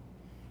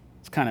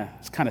 it's kind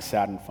of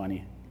sad and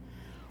funny.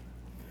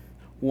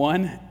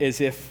 One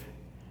is if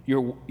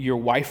your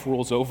wife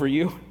rules over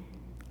you.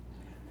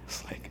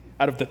 It's like,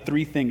 out of the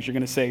 3 things you're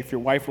going to say, if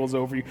your wife rules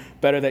over you,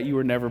 better that you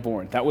were never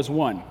born. That was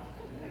 1.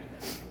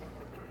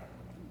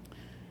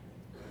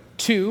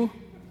 2,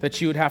 that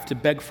you would have to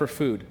beg for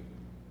food,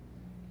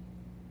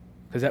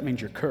 because that means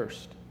you're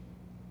cursed.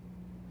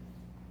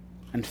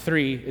 And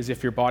 3 is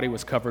if your body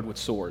was covered with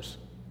sores.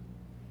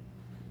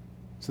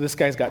 So this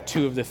guy's got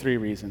 2 of the 3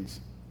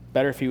 reasons.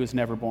 Better if he was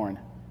never born.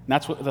 And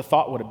that's what the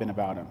thought would have been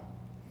about him.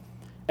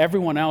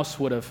 Everyone else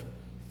would have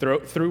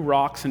threw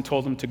rocks and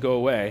told him to go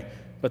away,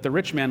 but the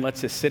rich man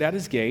lets us sit at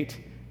his gate,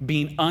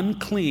 being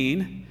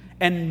unclean,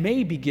 and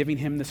maybe giving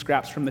him the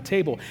scraps from the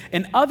table.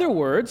 In other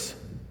words,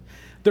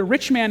 the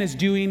rich man is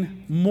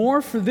doing more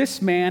for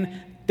this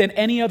man than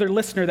any other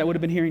listener that would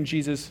have been hearing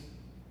Jesus'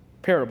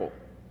 parable.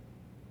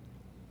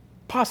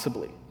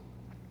 Possibly.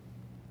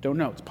 Don't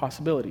know. It's a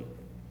possibility.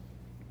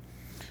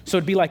 So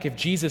it'd be like if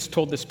Jesus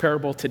told this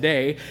parable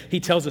today, he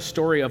tells a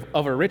story of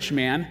a rich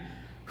man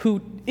who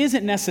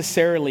isn't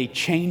necessarily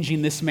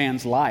changing this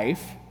man's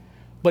life,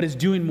 but is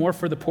doing more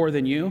for the poor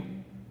than you.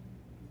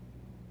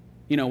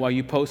 You know, while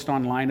you post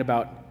online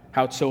about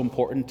how it's so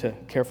important to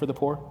care for the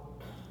poor.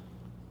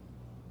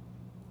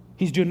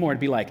 He's doing more. It'd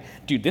be like,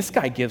 dude, this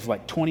guy gives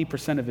like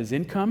 20% of his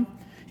income.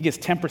 He gives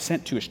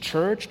 10% to his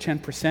church,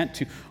 10%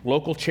 to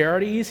local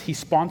charities. He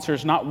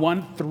sponsors not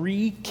 1,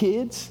 3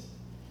 kids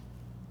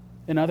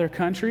in other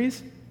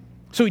countries.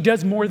 So he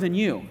does more than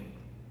you.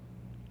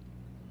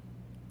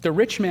 The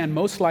rich man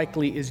most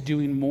likely is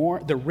doing more.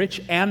 The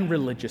rich and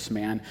religious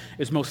man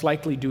is most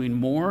likely doing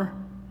more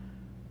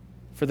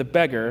for the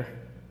beggar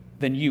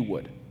than you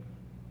would.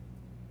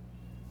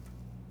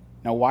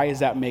 Now, why does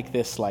that make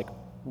this like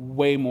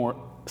way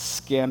more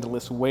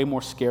scandalous, way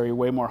more scary,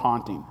 way more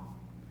haunting?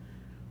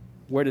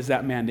 Where does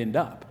that man end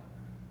up?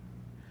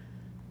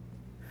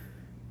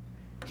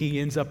 He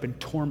ends up in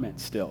torment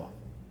still.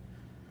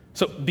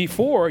 So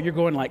before, you're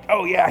going like,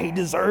 oh yeah, he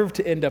deserved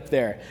to end up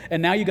there.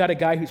 And now you got a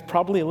guy who's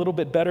probably a little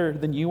bit better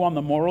than you on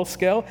the moral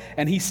scale,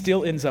 and he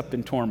still ends up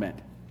in torment.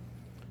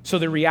 So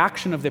the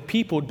reaction of the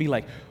people would be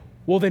like,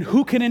 well then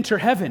who can enter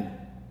heaven?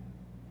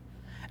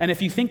 And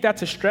if you think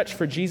that's a stretch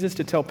for Jesus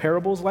to tell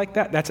parables like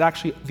that, that's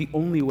actually the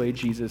only way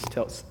Jesus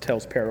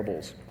tells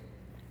parables.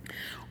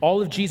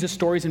 All of Jesus'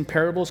 stories and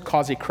parables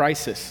cause a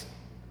crisis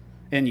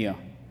in you.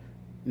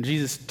 And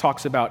Jesus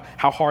talks about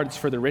how hard it's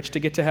for the rich to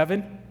get to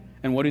heaven.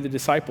 And what do the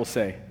disciples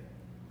say?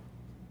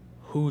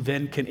 Who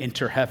then can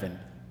enter heaven?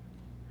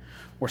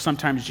 Or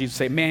sometimes Jesus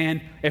say,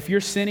 man, if you're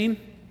sinning,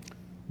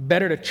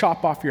 better to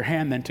chop off your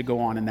hand than to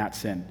go on in that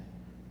sin.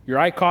 Your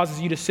eye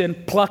causes you to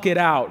sin, pluck it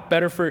out.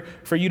 Better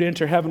for you to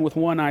enter heaven with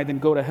one eye than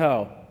go to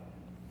hell.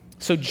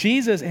 So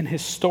Jesus and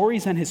his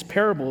stories and his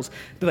parables,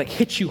 they like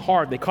hit you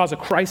hard. They cause a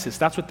crisis.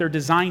 That's what they're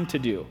designed to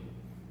do.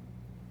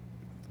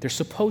 They're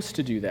supposed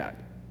to do that.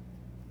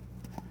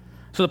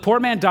 So the poor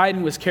man died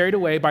and was carried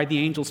away by the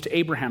angels to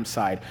Abraham's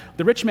side.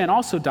 The rich man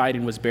also died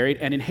and was buried,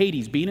 and in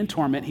Hades, being in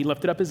torment, he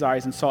lifted up his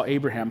eyes and saw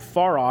Abraham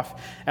far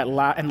off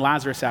and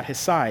Lazarus at his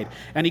side.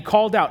 And he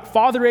called out,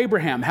 Father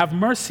Abraham, have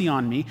mercy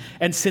on me,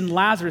 and send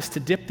Lazarus to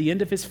dip the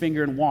end of his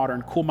finger in water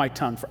and cool my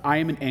tongue, for I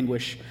am in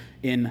anguish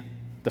in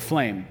the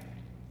flame.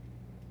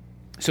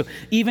 So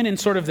even in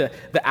sort of the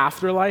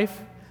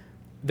afterlife,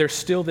 there's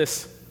still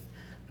this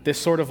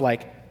sort of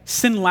like,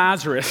 send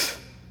Lazarus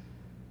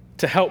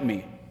to help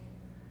me.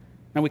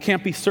 Now, we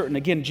can't be certain.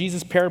 Again,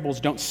 Jesus'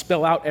 parables don't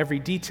spell out every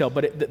detail,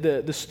 but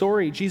the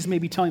story, Jesus may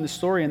be telling the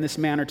story in this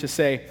manner to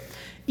say,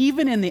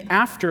 even in the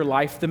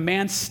afterlife, the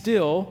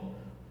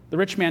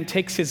rich man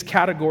takes his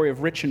category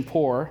of rich and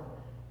poor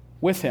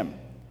with him.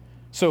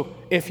 So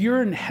if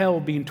you're in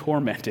hell being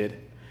tormented,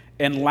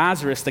 and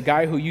Lazarus, the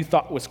guy who you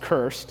thought was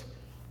cursed,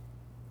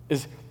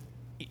 is,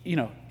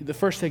 the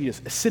first thing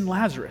is, send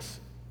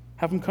Lazarus.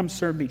 Have him come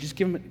serve me. Just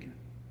give him,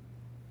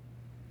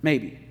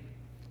 maybe.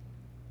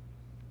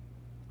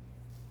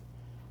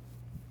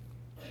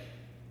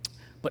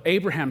 But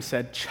Abraham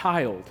said,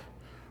 child,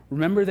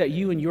 remember that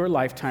you in your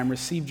lifetime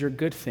received your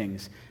good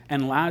things,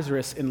 and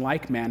Lazarus in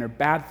like manner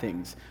bad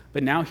things.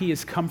 But now he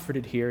is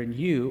comforted here, and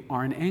you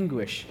are in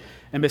anguish.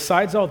 And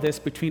besides all this,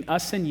 between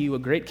us and you a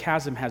great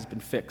chasm has been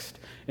fixed,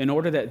 in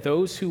order that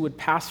those who would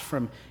pass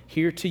from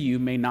here to you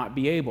may not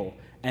be able,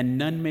 and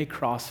none may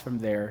cross from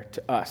there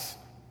to us.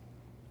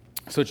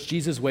 So it's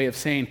Jesus' way of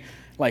saying,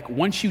 like,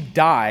 once you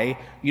die,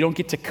 you don't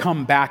get to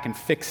come back and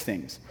fix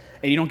things.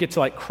 And you don't get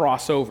to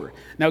cross over.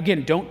 Now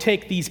again, don't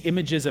take these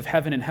images of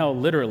heaven and hell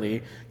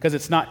literally, because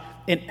it's not,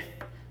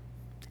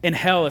 in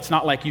hell it's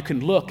not like you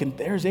can look and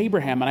there's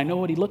Abraham and I know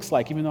what he looks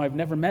like even though I've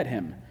never met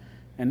him.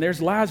 And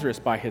there's Lazarus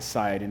by his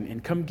side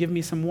and come give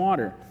me some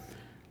water.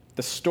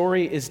 The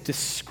story is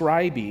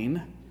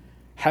describing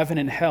heaven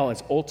and hell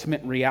as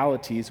ultimate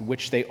realities,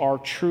 which they are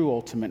true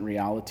ultimate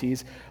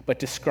realities, but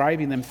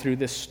describing them through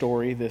this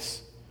story,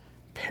 this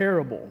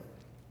parable.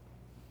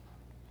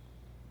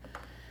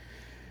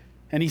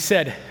 And he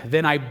said,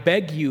 then I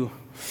beg you,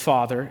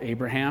 Father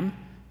Abraham,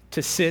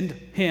 to send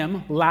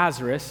him,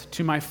 Lazarus,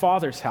 to my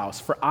father's house,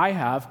 for I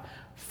have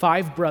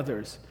 5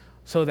 brothers,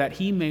 so that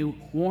he may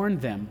warn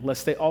them,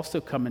 lest they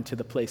also come into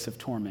the place of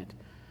torment.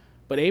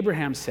 But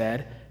Abraham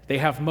said, they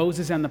have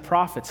Moses and the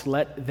prophets,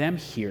 let them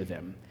hear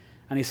them.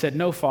 And he said,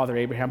 no, Father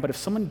Abraham, but if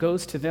someone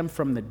goes to them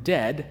from the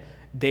dead,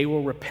 they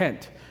will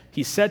repent.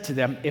 He said to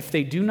them, if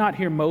they do not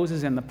hear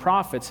Moses and the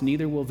prophets,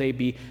 neither will they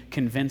be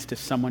convinced if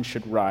someone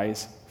should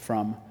rise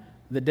from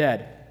the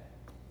dead.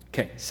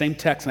 Okay, same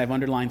text, and I've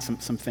underlined some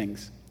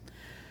things.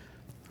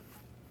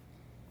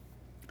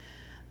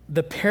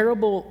 The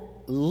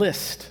parable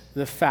lists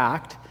the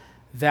fact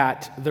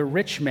that the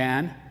rich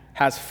man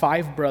has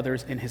 5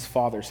 brothers in his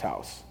father's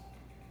house.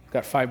 He's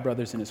got 5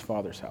 brothers in his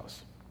father's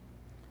house.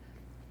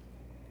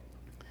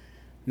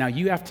 Now,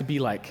 you have to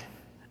be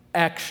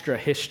extra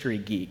history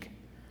geek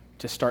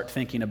to start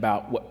thinking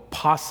about what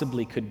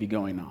possibly could be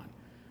going on.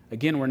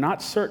 Again, we're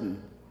not certain,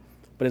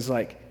 but it's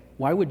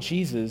why would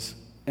Jesus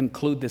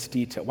include this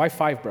detail? Why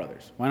 5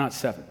 brothers? Why not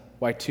 7?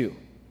 Why 2?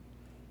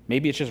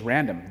 Maybe it's just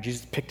random.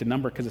 Jesus picked a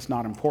number because it's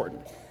not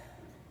important.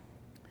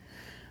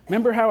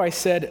 Remember how I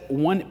said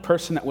one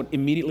person that would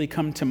immediately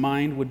come to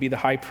mind would be the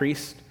high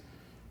priest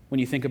when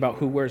you think about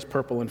who wears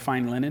purple and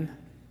fine linen?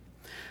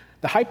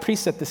 The high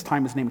priest at this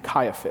time is named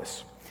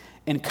Caiaphas.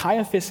 And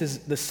Caiaphas is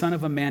the son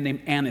of a man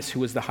named Annas,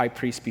 who was the high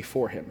priest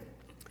before him.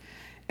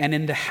 And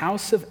in the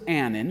house of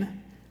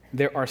Annan,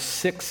 there are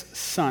 6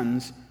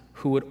 sons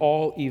who would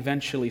all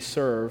eventually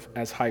serve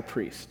as high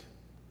priest.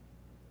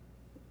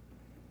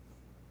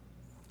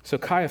 So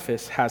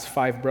Caiaphas has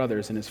 5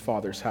 brothers in his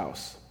father's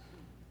house.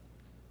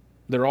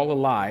 They're all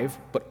alive,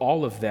 but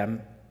all of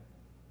them,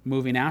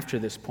 moving after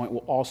this point,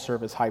 will all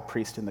serve as high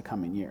priest in the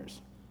coming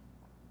years.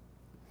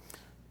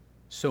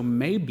 So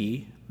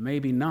maybe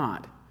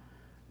not,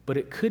 but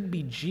it could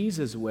be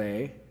Jesus'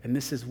 way, and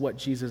this is what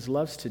Jesus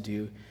loves to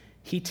do.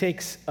 He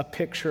takes a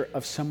picture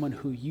of someone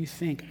who you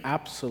think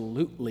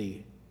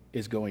absolutely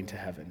is going to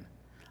heaven.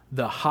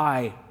 The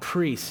high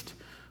priest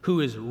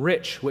who is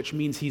rich, which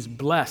means he's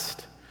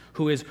blessed,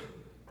 who is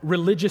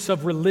religious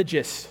of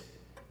religious,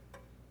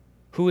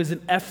 who is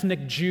an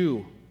ethnic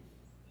Jew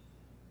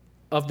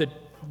of the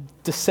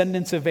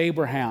descendants of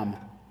Abraham.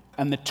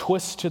 And the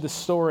twist to the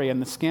story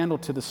and the scandal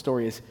to the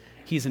story is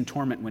he's in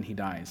torment when he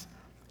dies.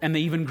 And the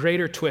even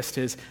greater twist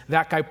is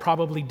that guy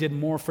probably did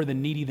more for the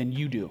needy than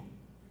you do.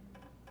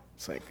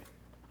 It's like,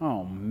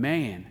 oh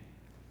man.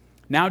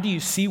 Now do you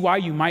see why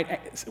you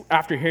might,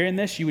 after hearing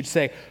this, you would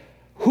say,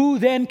 who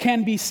then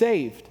can be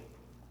saved?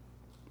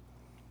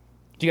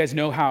 Do you guys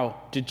know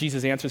how did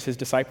Jesus answer his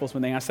disciples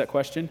when they asked that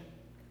question?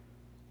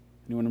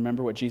 Anyone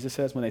remember what Jesus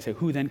says when they say,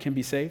 who then can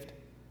be saved?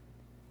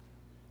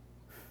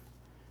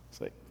 It's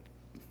like,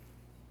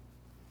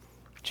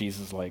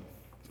 Jesus is like,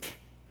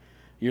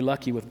 you're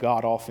lucky with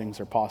God, all things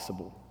are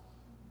possible.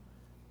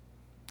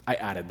 I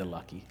added the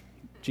lucky.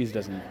 Jesus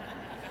doesn't.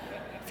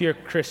 If you're a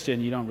Christian,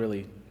 you don't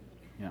really,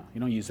 you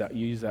don't use that.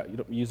 You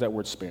don't use that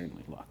word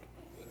sparingly. Luck.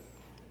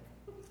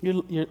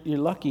 You're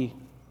lucky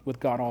with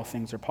God, all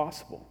things are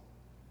possible.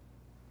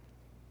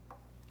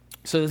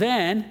 So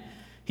then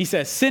he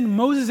says, send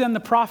Moses and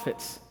the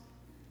prophets,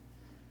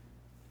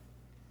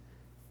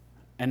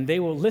 and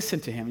they will listen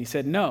to him. He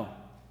said, no.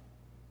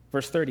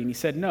 Verse 30, and he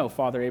said, no,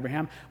 Father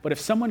Abraham, but if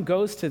someone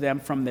goes to them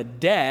from the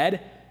dead,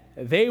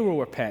 they will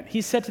repent.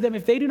 He said to them,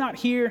 if they do not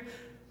hear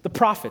the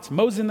prophets,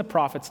 Moses and the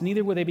prophets,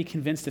 neither will they be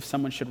convinced if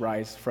someone should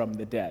rise from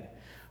the dead,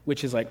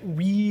 which is like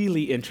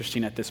really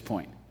interesting at this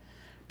point,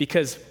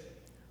 because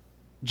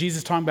Jesus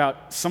is talking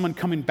about someone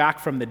coming back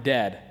from the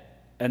dead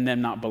and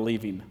them not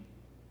believing.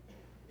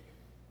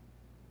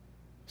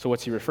 So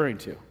what's he referring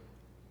to?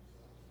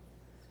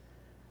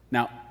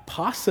 Now,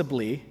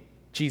 possibly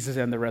Jesus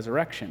and the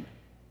resurrection.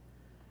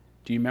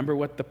 Do you remember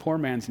what the poor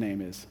man's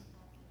name is?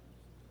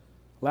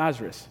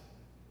 Lazarus.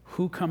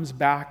 Who comes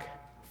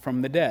back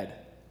from the dead?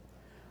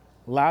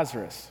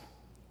 Lazarus.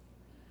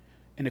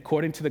 And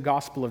according to the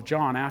Gospel of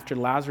John, after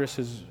Lazarus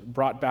is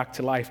brought back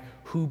to life,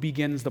 who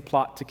begins the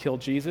plot to kill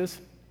Jesus?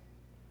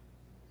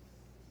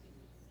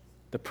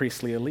 The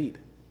priestly elite.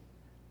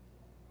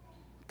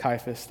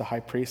 Caiaphas, the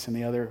high priest, and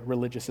the other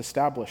religious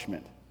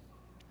establishment.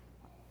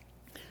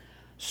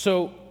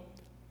 So,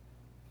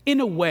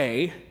 in a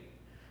way,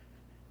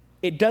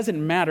 it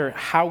doesn't matter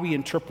how we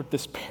interpret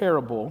this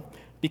parable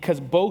because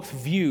both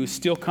views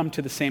still come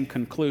to the same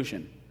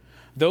conclusion.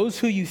 Those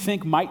who you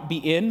think might be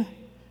in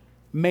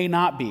may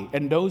not be,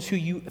 and those who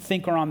you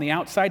think are on the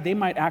outside, they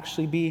might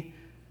actually be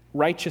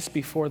righteous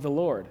before the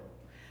Lord.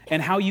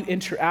 And how you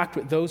interact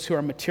with those who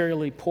are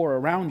materially poor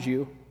around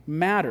you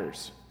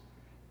matters.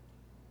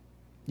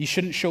 You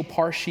shouldn't show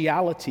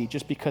partiality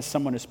just because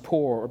someone is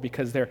poor or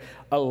because they're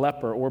a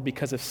leper or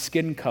because of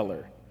skin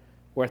color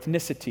or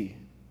ethnicity.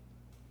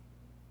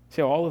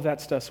 See how all of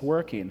that stuff's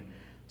working.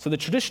 So the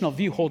traditional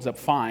view holds up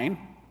fine,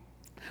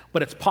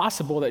 but it's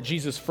possible that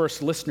Jesus'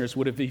 first listeners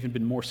would have even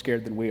been more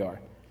scared than we are,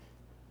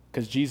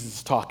 because Jesus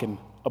is talking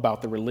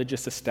about the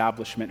religious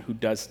establishment who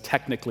does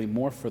technically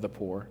more for the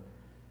poor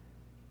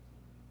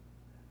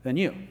than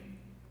you.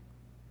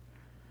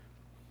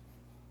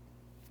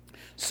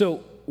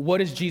 So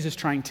what is Jesus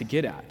trying to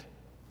get at?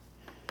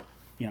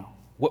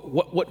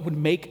 What would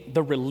make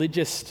the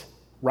religious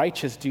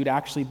righteous dude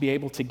actually be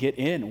able to get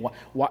in?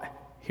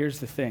 Here's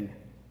the thing.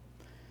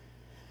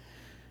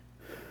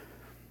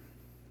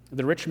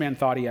 The rich man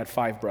thought he had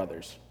 5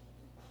 brothers.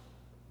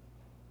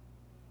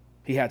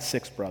 He had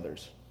 6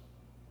 brothers,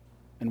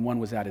 and one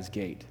was at his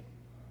gate.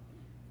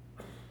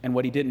 And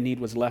what he didn't need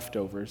was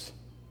leftovers.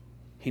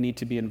 He needed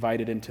to be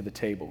invited into the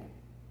table,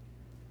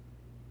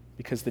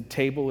 because the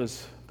table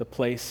is the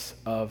place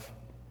of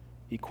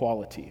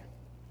equality.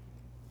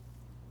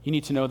 You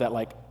need to know that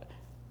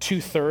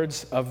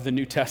 2/3 of the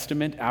New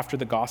Testament after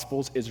the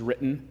Gospels is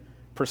written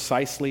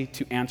precisely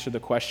to answer the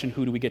question,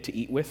 who do we get to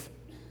eat with?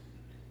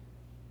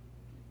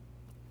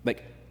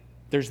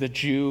 There's the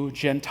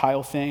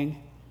Jew-Gentile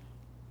thing.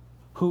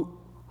 Who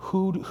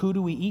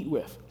do we eat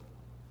with?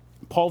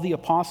 Paul the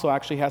Apostle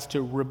actually has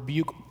to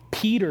rebuke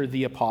Peter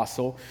the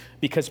Apostle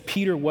because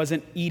Peter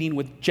wasn't eating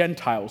with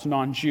Gentiles,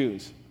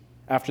 non-Jews,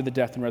 after the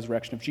death and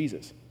resurrection of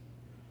Jesus.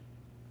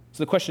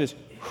 So the question is,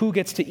 who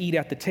gets to eat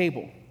at the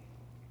table?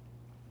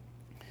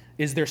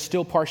 Is there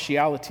still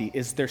partiality?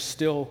 Is there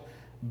still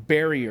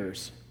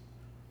barriers?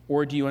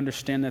 Or do you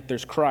understand that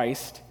there's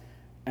Christ,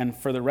 and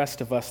for the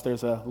rest of us,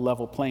 there's a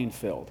level playing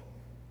field?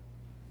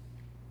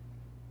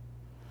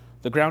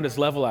 The ground is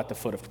level at the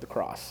foot of the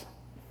cross.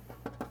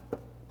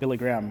 Billy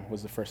Graham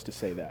was the first to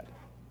say that.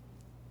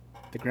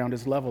 The ground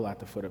is level at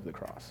the foot of the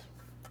cross.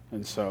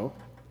 And so,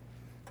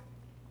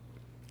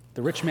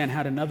 the rich man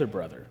had another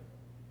brother.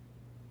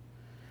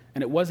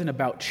 And it wasn't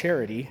about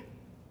charity.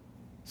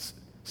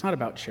 It's not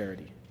about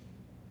charity.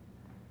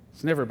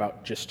 It's never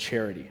about just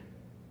charity.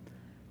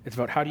 It's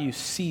about how do you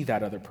see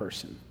that other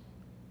person?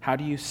 How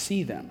do you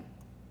see them?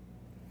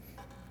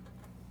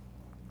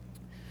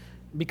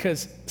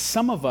 Because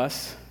some of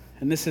us,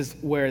 and this is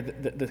where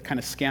the kind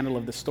of scandal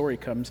of the story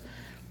comes,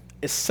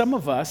 is some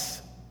of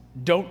us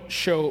don't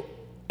show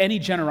any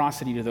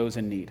generosity to those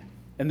in need,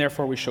 and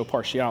therefore we show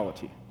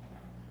partiality.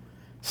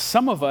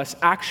 Some of us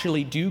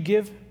actually do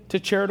give to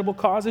charitable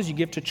causes. You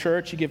give to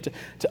church, you give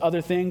to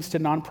other things, to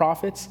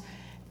nonprofits,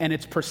 and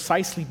it's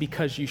precisely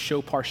because you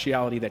show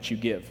partiality that you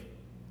give.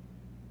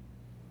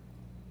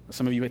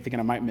 Some of you are thinking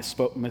I might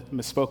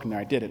misspoken there.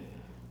 I didn't.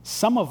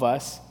 Some of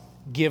us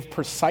give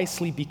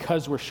precisely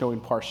because we're showing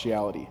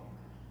partiality.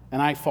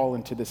 And I fall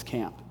into this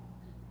camp.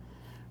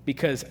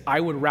 Because I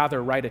would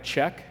rather write a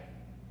check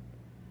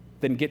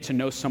than get to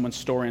know someone's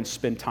story and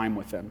spend time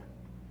with them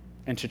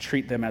and to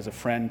treat them as a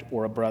friend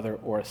or a brother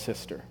or a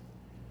sister.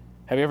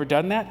 Have you ever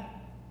done that?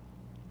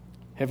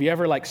 Have you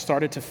ever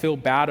started to feel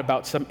bad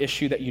about some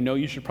issue that you know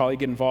you should probably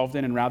get involved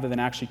in, and rather than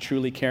actually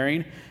truly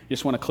caring, you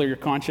just want to clear your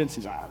conscience?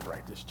 I'll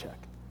write this check.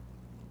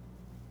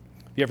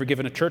 Have you ever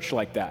given a church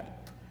like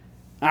that?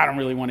 I don't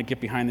really want to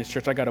get behind this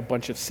church. I got a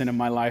bunch of sin in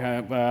my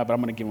life, but I'm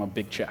going to give them a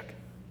big check.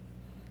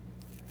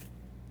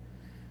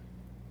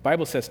 The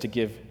Bible says to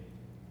give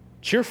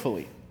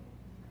cheerfully.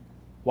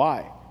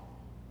 Why?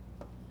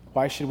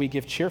 Why should we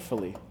give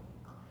cheerfully?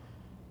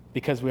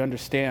 Because we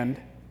understand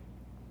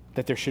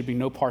that there should be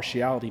no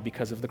partiality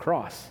because of the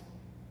cross.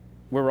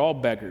 We're all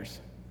beggars.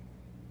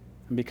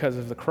 And because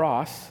of the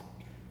cross,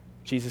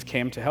 Jesus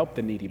came to help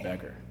the needy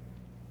beggar.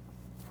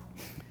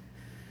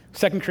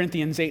 2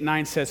 Corinthians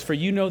 8:9 says, "For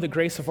you know the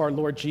grace of our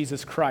Lord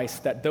Jesus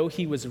Christ, that though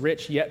he was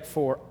rich, yet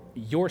for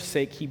your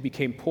sake he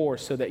became poor,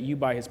 so that you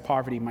by his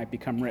poverty might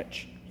become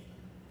rich."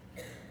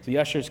 The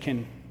ushers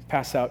can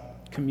pass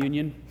out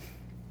communion.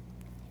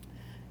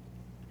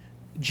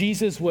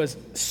 Jesus was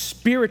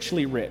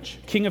spiritually rich,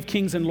 King of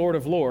Kings and Lord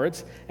of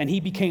Lords, and he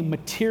became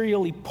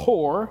materially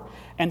poor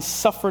and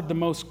suffered the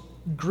most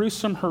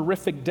gruesome,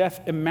 horrific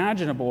death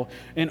imaginable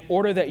in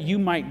order that you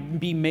might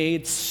be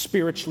made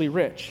spiritually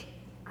rich.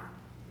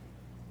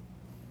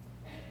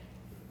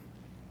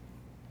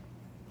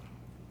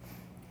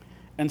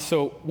 And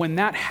so when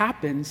that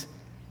happens,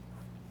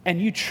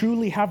 and you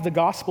truly have the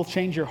gospel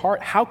change your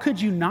heart, how could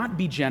you not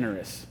be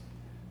generous?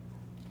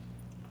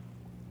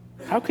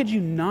 How could you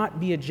not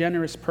be a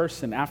generous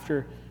person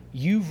after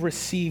you've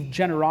received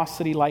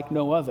generosity like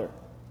no other?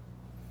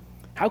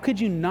 How could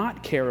you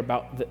not care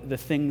about the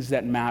things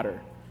that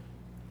matter?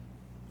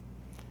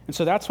 And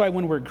so that's why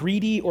when we're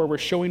greedy or we're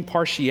showing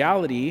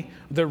partiality,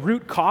 the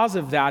root cause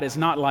of that is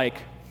not like,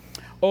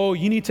 oh,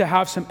 you need to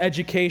have some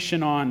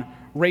education on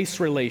race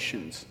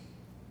relations.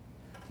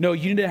 No,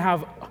 you need to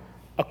have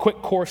a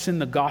quick course in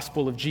the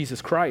gospel of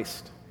Jesus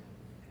Christ.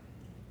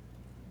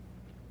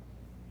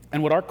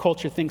 And what our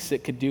culture thinks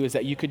it could do is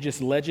that you could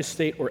just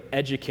legislate or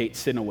educate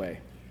sin away.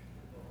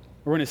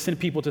 We're going to send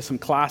people to some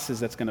classes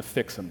that's going to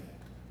fix them.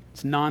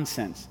 It's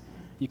nonsense.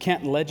 You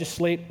can't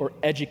legislate or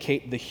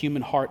educate the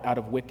human heart out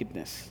of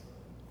wickedness.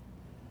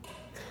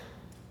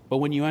 But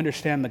when you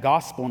understand the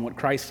gospel and what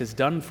Christ has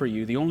done for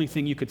you, the only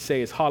thing you could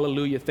say is,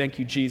 hallelujah, thank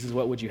you, Jesus,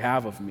 what would you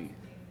have of me?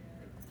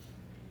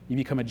 You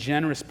become a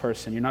generous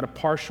person. You're not a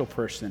partial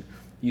person.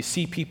 You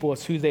see people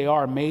as who they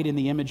are, made in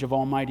the image of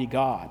Almighty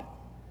God.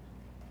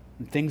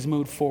 And things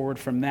move forward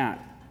from that.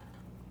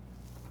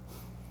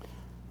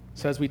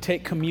 So as we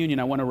take communion,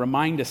 I want to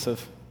remind us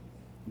of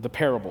the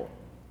parable.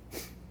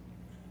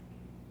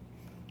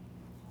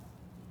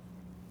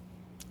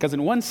 Because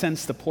in one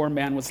sense, the poor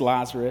man was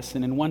Lazarus,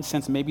 and in one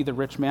sense, maybe the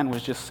rich man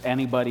was just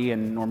anybody,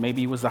 or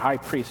maybe he was the high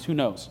priest, who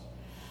knows?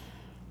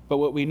 But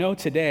what we know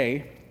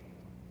today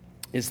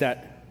is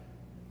that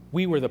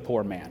we were the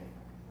poor man.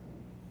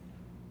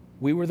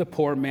 We were the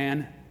poor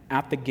man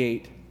at the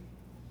gate,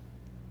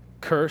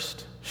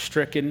 cursed,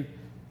 stricken,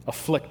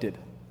 afflicted,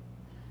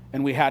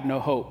 and we had no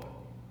hope.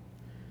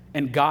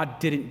 And God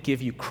didn't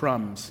give you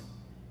crumbs.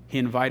 He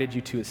invited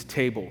you to his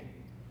table,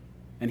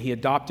 and he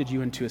adopted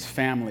you into his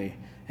family,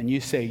 and you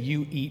say,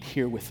 you eat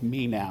here with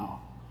me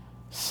now,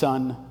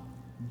 son,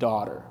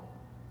 daughter.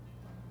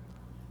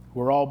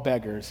 We're all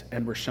beggars,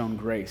 and we're shown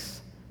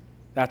grace.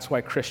 That's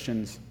why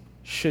Christians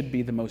should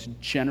be the most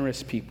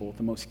generous people,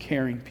 the most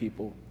caring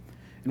people,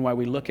 and why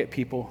we look at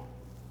people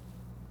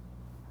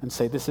and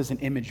say, this is an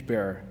image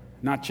bearer,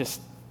 not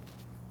just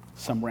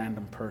some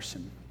random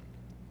person.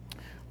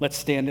 Let's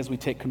stand as we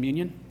take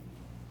communion.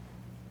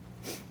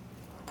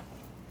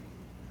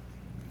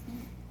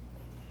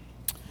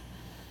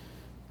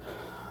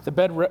 The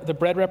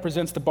bread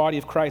represents the body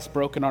of Christ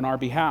broken on our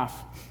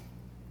behalf.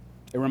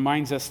 It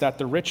reminds us that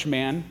the rich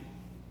man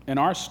in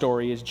our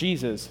story is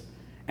Jesus,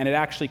 and it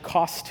actually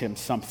cost him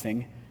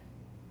something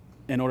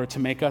in order to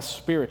make us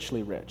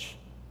spiritually rich.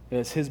 It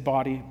is his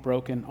body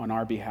broken on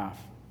our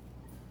behalf.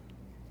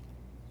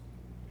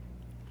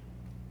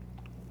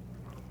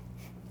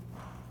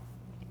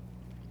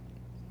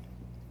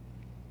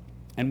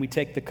 And we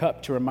take the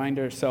cup to remind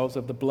ourselves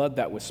of the blood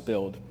that was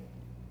spilled.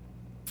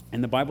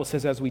 And the Bible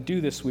says as we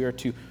do this, we are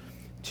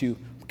to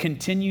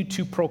continue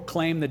to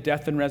proclaim the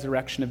death and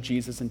resurrection of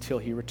Jesus until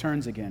he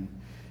returns again.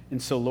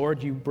 And so,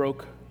 Lord,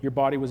 your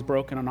body was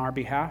broken on our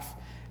behalf,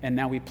 and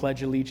now we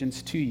pledge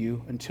allegiance to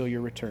you until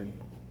your return.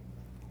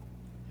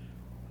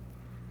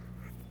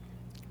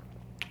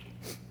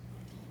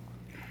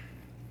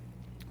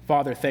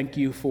 Father, thank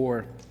you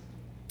for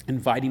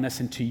inviting us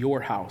into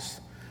your house,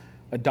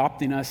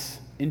 adopting us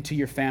into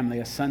your family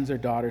as sons or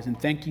daughters. And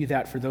thank you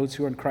that for those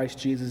who are in Christ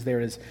Jesus, there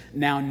is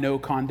now no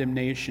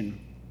condemnation.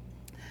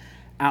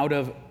 Out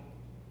of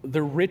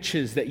the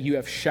riches that you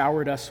have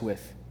showered us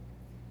with,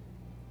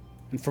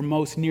 And for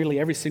nearly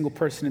every single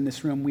person in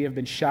this room, we have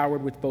been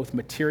showered with both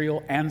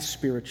material and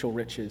spiritual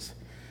riches.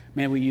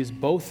 May we use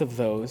both of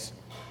those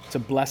to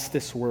bless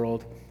this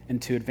world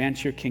and to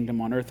advance your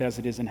kingdom on earth as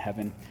it is in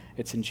heaven.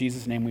 It's in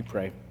Jesus' name we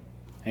pray.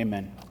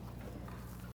 Amen.